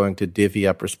guys going to divvy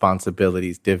up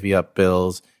responsibilities, divvy up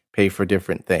bills, pay for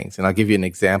different things? And I'll give you an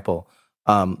example.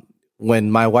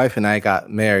 When my wife and I got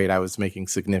married, I was making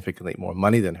significantly more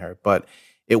money than her, but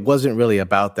it wasn't really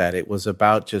about that. It was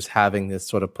about just having this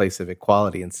sort of place of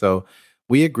equality. And so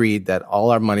we agreed that all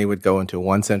our money would go into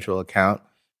one central account.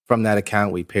 From that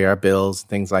account, we pay our bills,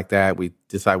 things like that. We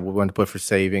decide what we want to put for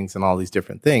savings and all these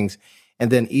different things. And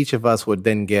then each of us would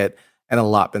then get an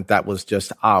allotment that was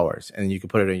just ours. And you could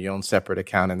put it in your own separate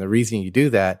account. And the reason you do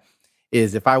that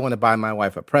is if I want to buy my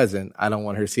wife a present, I don't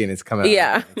want her seeing it's coming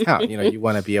out of the account. You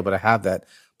want to be able to have that.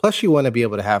 Plus, you want to be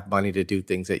able to have money to do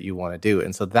things that you want to do.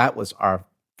 And so that was our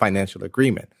financial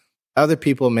agreement. Other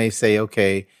people may say,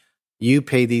 okay, you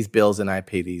pay these bills and I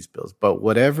pay these bills. But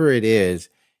whatever it is,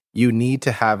 you need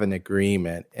to have an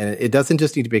agreement. And it doesn't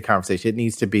just need to be a conversation. It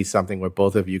needs to be something where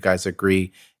both of you guys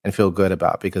agree and feel good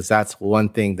about, because that's one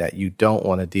thing that you don't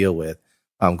want to deal with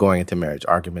going into marriage,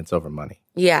 arguments over money.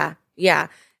 Yeah. Yeah.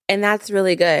 And that's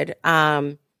really good.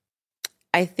 I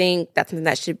think that's something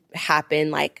that should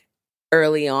happen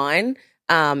early on,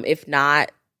 if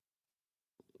not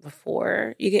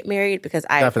before you get married, because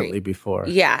I definitely agree. Before.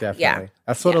 Yeah. Definitely. Yeah.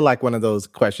 That's sort of like one of those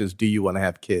questions, do you want to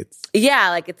have kids?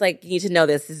 Yeah. It's you need to know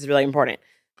this. This is really important.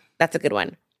 That's a good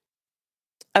one.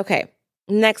 Okay.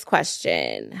 Next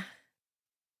question.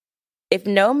 If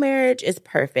no marriage is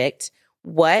perfect,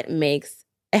 what makes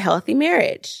a healthy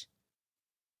marriage?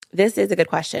 This is a good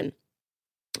question.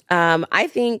 I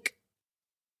feel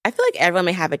like everyone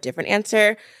may have a different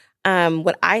answer.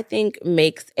 What I think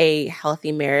makes a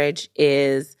healthy marriage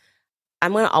is,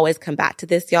 I'm going to always come back to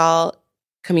this, y'all,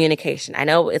 communication. I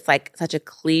know it's such a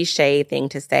cliche thing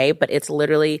to say, but it's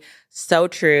literally so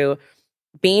true.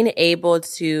 Being able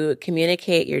to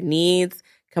communicate your needs,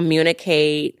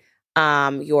 communicate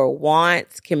your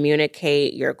wants,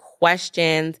 communicate your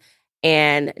questions,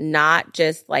 and not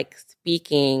just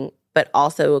speaking, but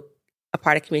also a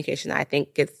part of communication that I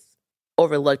think gets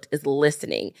overlooked is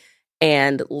listening.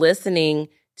 And listening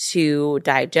to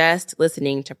digest,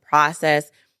 listening to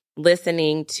process,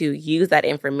 listening to use that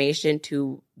information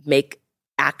to make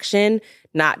action,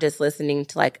 not just listening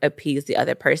to like appease the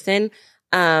other person.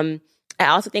 I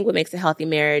also think what makes a healthy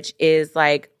marriage is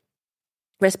like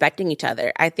respecting each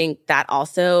other. I think that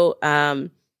also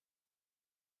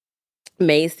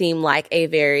may seem like a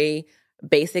very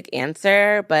basic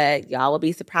answer, but y'all will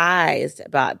be surprised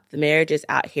about the marriages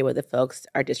out here where the folks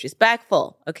are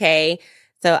disrespectful. Okay.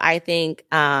 So I think,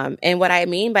 and what I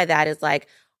mean by that is like,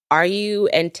 are you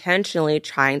intentionally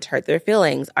trying to hurt their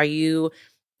feelings? Are you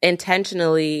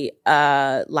intentionally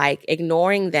like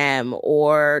ignoring them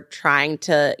or trying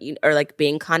to, or like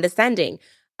being condescending?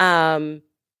 Something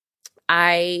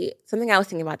I was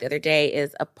thinking about the other day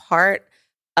is a part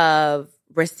of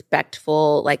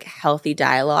respectful, like healthy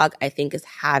dialogue, I think, is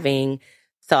having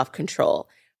self-control.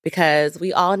 Because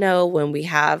we all know when we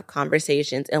have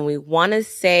conversations and we want to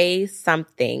say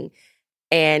something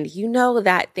and you know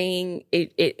that thing,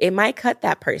 it might cut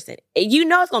that person. You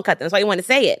know it's going to cut them. That's why you want to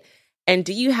say it. And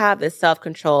do you have the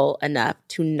self-control enough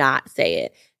to not say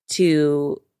it,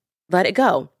 to let it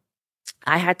go?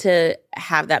 I had to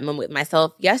have that moment with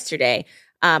myself yesterday.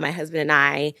 My husband and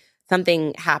I,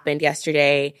 something happened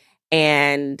yesterday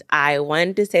and I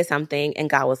wanted to say something and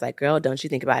God was like, girl, don't you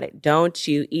think about it. Don't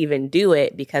you even do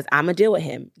it because I'm going to deal with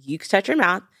him. You shut your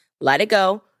mouth, let it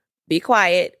go, be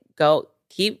quiet, go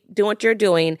keep doing what you're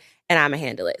doing and I'm going to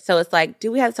handle it. So it's like,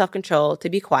 do we have self-control to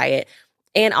be quiet?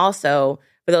 And also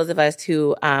for those of us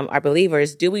who are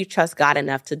believers, do we trust God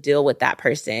enough to deal with that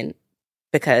person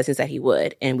because he said he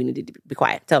would and we need to be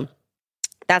quiet? So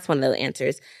that's one of the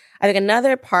answers. I think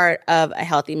another part of a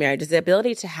healthy marriage is the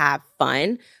ability to have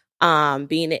fun.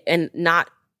 Being and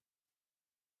not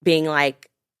being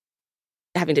like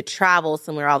having to travel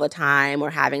somewhere all the time or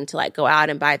having to like go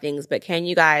out and buy things, but can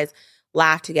you guys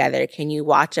laugh together? Can you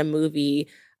watch a movie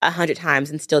 100 times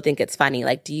and still think it's funny?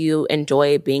 Like, do you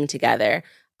enjoy being together?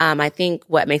 I think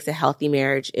what makes a healthy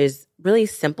marriage is really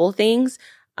simple things.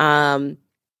 I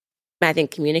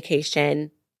think communication,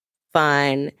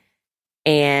 fun,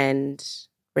 and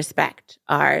respect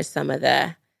are some of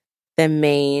the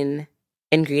main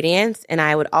ingredients. And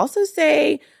I would also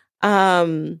say, how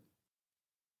do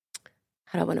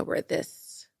I want to word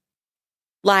this?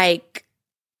 Like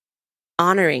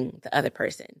honoring the other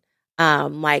person,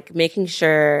 like making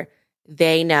sure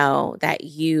they know that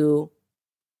you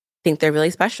think they're really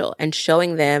special and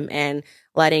showing them and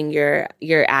letting your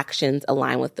actions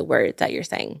align with the words that you're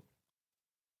saying.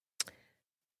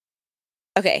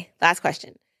 Okay, last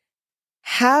question.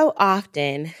 How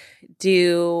often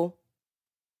do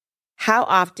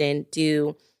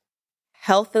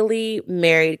healthily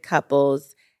married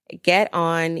couples get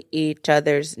on each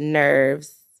other's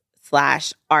nerves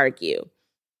 / argue?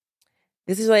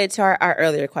 This is related to our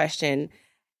earlier question.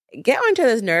 Get on each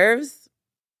other's nerves.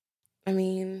 I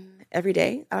mean, every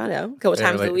day. I don't know, a couple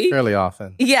times a week. Fairly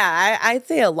often. Yeah, I'd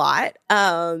say a lot.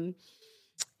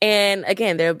 And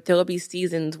again, there will be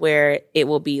seasons where it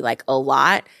will be like a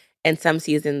lot and some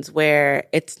seasons where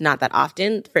it's not that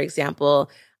often. For example,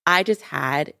 I just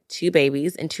had 2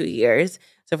 babies in 2 years.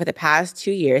 So for the past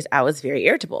 2 years, I was very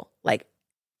irritable. Like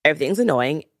everything's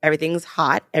annoying. Everything's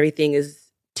hot. Everything is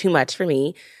too much for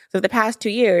me. So for the past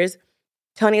 2 years,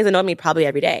 Tony has annoyed me probably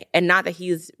every day. And not that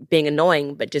he's being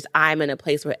annoying, but just I'm in a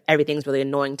place where everything's really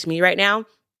annoying to me right now.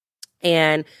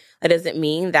 And that doesn't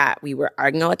mean that we were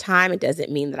arguing all the time. It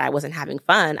doesn't mean that I wasn't having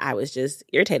fun. I was just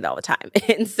irritated all the time.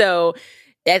 And so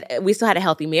we still had a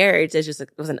healthy marriage. It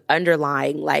was an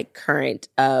underlying like current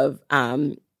of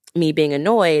me being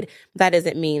annoyed. That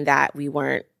doesn't mean that we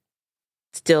weren't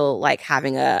still like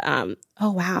having a,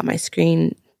 oh wow, my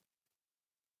screen.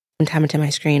 One time into my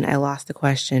screen, I lost the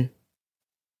question.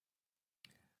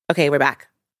 Okay, we're back.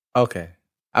 Okay.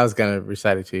 I was going to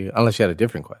recite it to you, unless you had a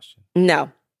different question.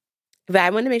 No. But I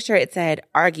wanted to make sure it said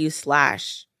argue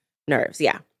 / nerves.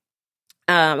 Yeah.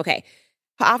 Okay.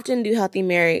 How often do healthy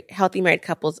married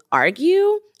couples argue?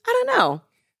 I don't know.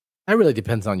 That really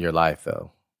depends on your life,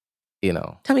 though. You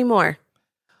know. Tell me more.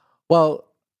 Well,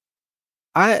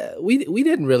 we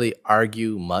didn't really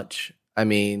argue much. I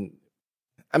mean,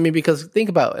 because think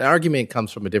about an argument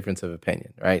comes from a difference of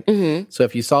opinion, right? Mm-hmm. So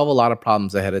if you solve a lot of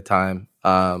problems ahead of time,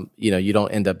 you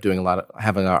don't end up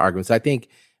having arguments. I think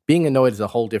being annoyed is a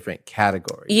whole different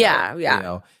category. Yeah, right?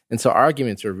 yeah. And so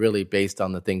arguments are really based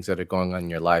on the things that are going on in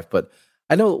your life. But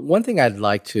I know one thing I'd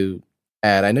like to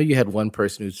add. I know you had one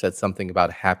person who said something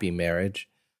about happy marriage.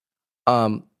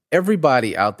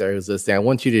 Everybody out there who's listening, I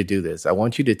want you to do this. I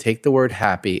want you to take the word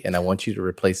happy and I want you to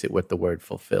replace it with the word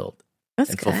fulfilled.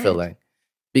 That's good. Fulfilling.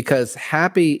 Because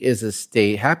happy is a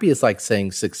state. Happy is like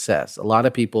saying success. A lot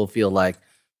of people feel like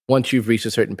once you've reached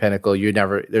a certain pinnacle,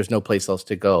 there's no place else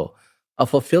to go. A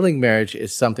fulfilling marriage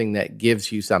is something that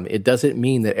gives you something. It doesn't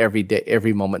mean that every day,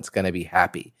 every moment's going to be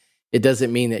happy. It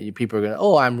doesn't mean that people are going to,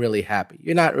 oh, I'm really happy.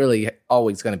 You're not really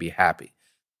always going to be happy,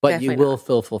 but Definitely you will not.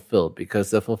 feel fulfilled,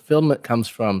 because the fulfillment comes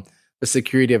from the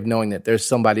security of knowing that there's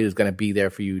somebody who's going to be there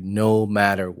for you no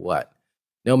matter what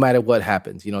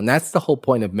happens. And that's the whole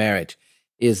point of marriage,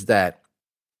 is that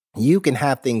you can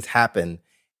have things happen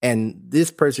and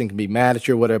this person can be mad at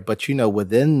you or whatever, but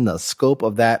within the scope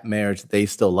of that marriage, they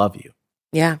still love you.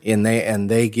 Yeah. And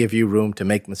they give you room to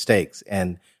make mistakes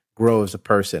and grow as a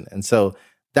person. And so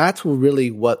that's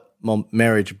really what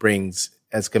marriage brings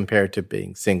as compared to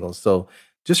being single. So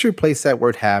just replace that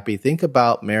word happy. Think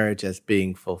about marriage as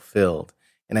being fulfilled.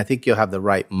 And I think you'll have the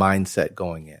right mindset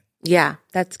going in. Yeah,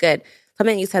 that's good.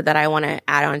 Something you said that I want to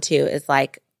add on to is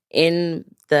like, in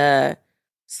the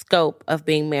scope of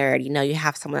being married, you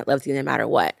have someone that loves you no matter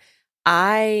what.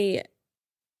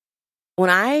 When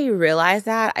I realized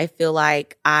that, I feel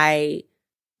like I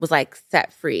was like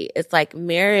set free. It's like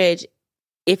marriage,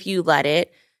 if you let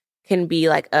it, can be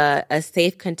like a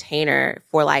safe container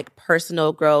for like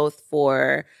personal growth,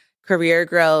 for career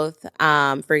growth,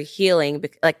 for healing.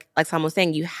 Like someone was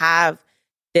saying, you have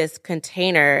this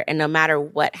container, and no matter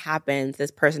what happens,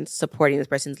 this person's supporting, this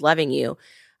person's loving you.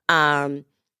 And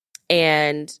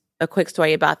a quick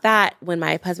story about that: when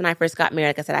my husband and I first got married,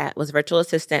 like I said, I was a virtual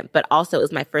assistant, but also it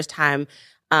was my first time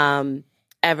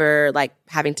ever like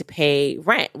having to pay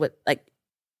rent having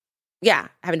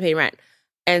to pay rent.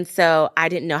 And so I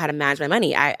didn't know how to manage my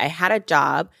money. I had a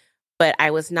job, but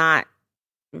I wasn't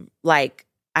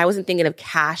thinking of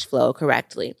cash flow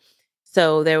correctly.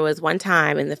 So there was one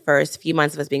time in the first few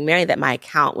months of us being married that my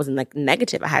account was in like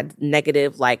negative. I had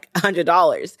negative like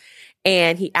 $100.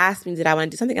 And he asked me, did I want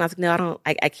to do something? And I was like, no,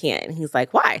 I can't. And he's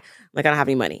like, why? I'm like, I don't have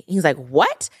any money. He's like,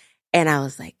 what? And I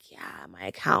was like, yeah, my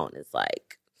account is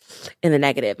like in the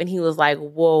negative. And he was like,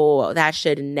 whoa, that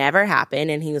should never happen.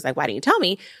 And he was like, why didn't you tell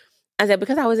me? I said,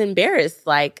 because I was embarrassed.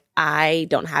 Like, I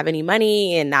don't have any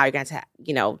money, and now you're going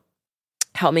to,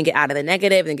 help me get out of the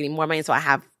negative and give me more money so I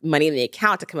have money in the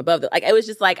account to come above it. Like, it was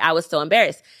just like, I was so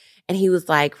embarrassed. And he was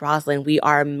like, Rosalind, we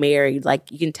are married.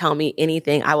 Like, you can tell me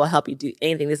anything. I will help you do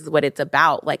anything. This is what it's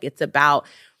about. Like, it's about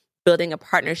building a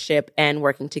partnership and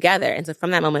working together. And so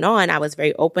from that moment on, I was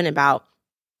very open about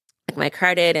like my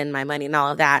credit and my money and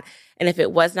all of that. And if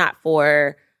it was not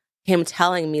for him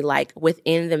telling me like,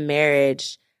 within the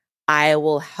marriage, I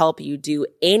will help you do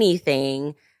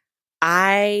anything,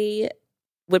 I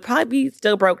would probably be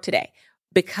still broke today,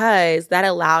 because that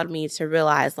allowed me to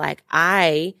realize like,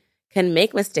 I can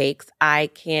make mistakes. I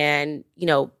can,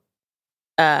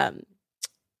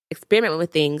 experiment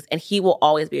with things, and he will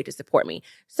always be able to support me.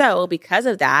 So because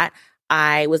of that,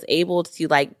 I was able to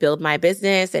like build my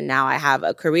business, and now I have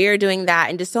a career doing that,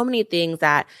 and just so many things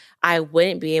that I feel like I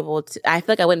wouldn't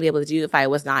be able to do if I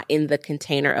was not in the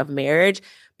container of marriage,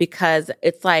 because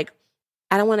it's like,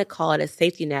 I don't want to call it a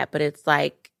safety net, but it's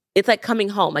like coming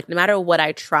home. Like, no matter what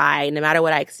I try, no matter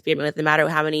what I experiment with, no matter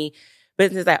how many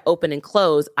businesses I open and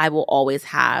close, I will always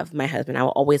have my husband. I will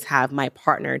always have my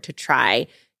partner to try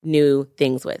new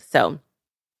things with. So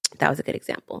that was a good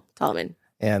example, Solomon.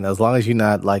 And as long as you're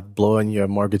not like blowing your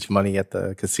mortgage money at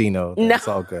the casino, that's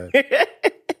all good.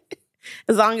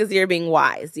 As long as you're being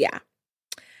wise. Yeah.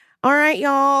 All right,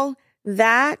 y'all.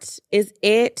 That is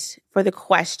it for the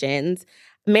questions.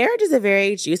 Marriage is a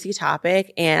very juicy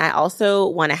topic, and I also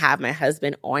want to have my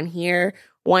husband on here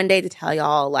one day to tell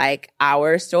y'all like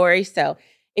our story. So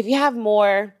if you have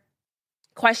more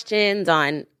questions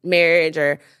on marriage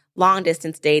or long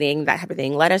distance dating, that type of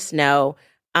thing, let us know.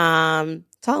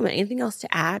 Solomon, anything else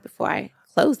to add before I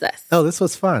close this? Oh, this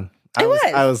was fun.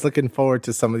 I was looking forward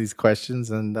to some of these questions,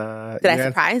 and did I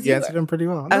surprise you? You answered them pretty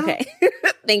well. No, okay.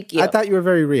 Thank you. I thought you were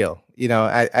very real.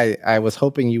 I was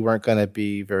hoping you weren't going to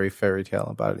be very fairy tale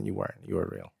about it, and you weren't. You were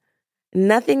real.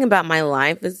 Nothing about my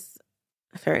life is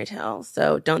a fairy tale,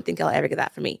 so don't think I'll ever get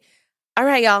that from me. All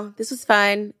right, y'all. This was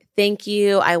fun. Thank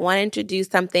you. I want to introduce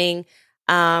something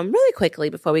really quickly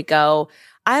before we go.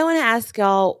 I want to ask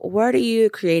y'all, what are you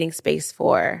creating space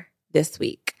for this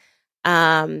week?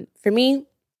 For me,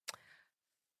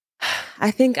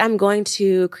 I think I'm going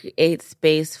to create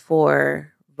space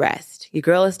for rest. Your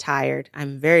girl is tired.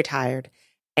 I'm very tired,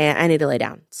 and I need to lay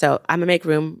down. So I'm going to make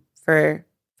room for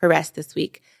rest this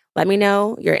week. Let me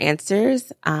know your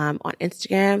answers on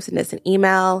Instagram. Send us an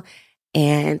email.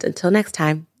 And until next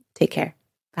time, take care.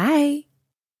 Bye.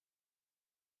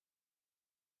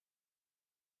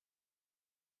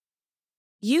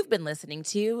 You've been listening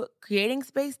to Creating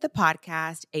Space, the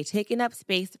podcast, a Taking Up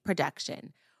Space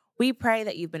production. We pray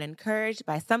that you've been encouraged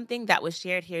by something that was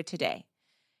shared here today.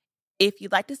 If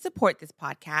you'd like to support this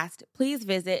podcast, please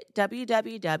visit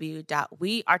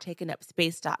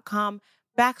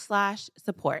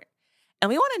www.wearetakenupspace.com/support. And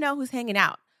we want to know who's hanging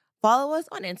out. Follow us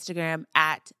on Instagram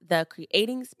at The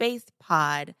Creating Space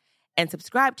Pod and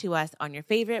subscribe to us on your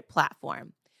favorite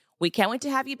platform. We can't wait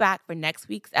to have you back for next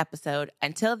week's episode.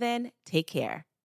 Until then, take care.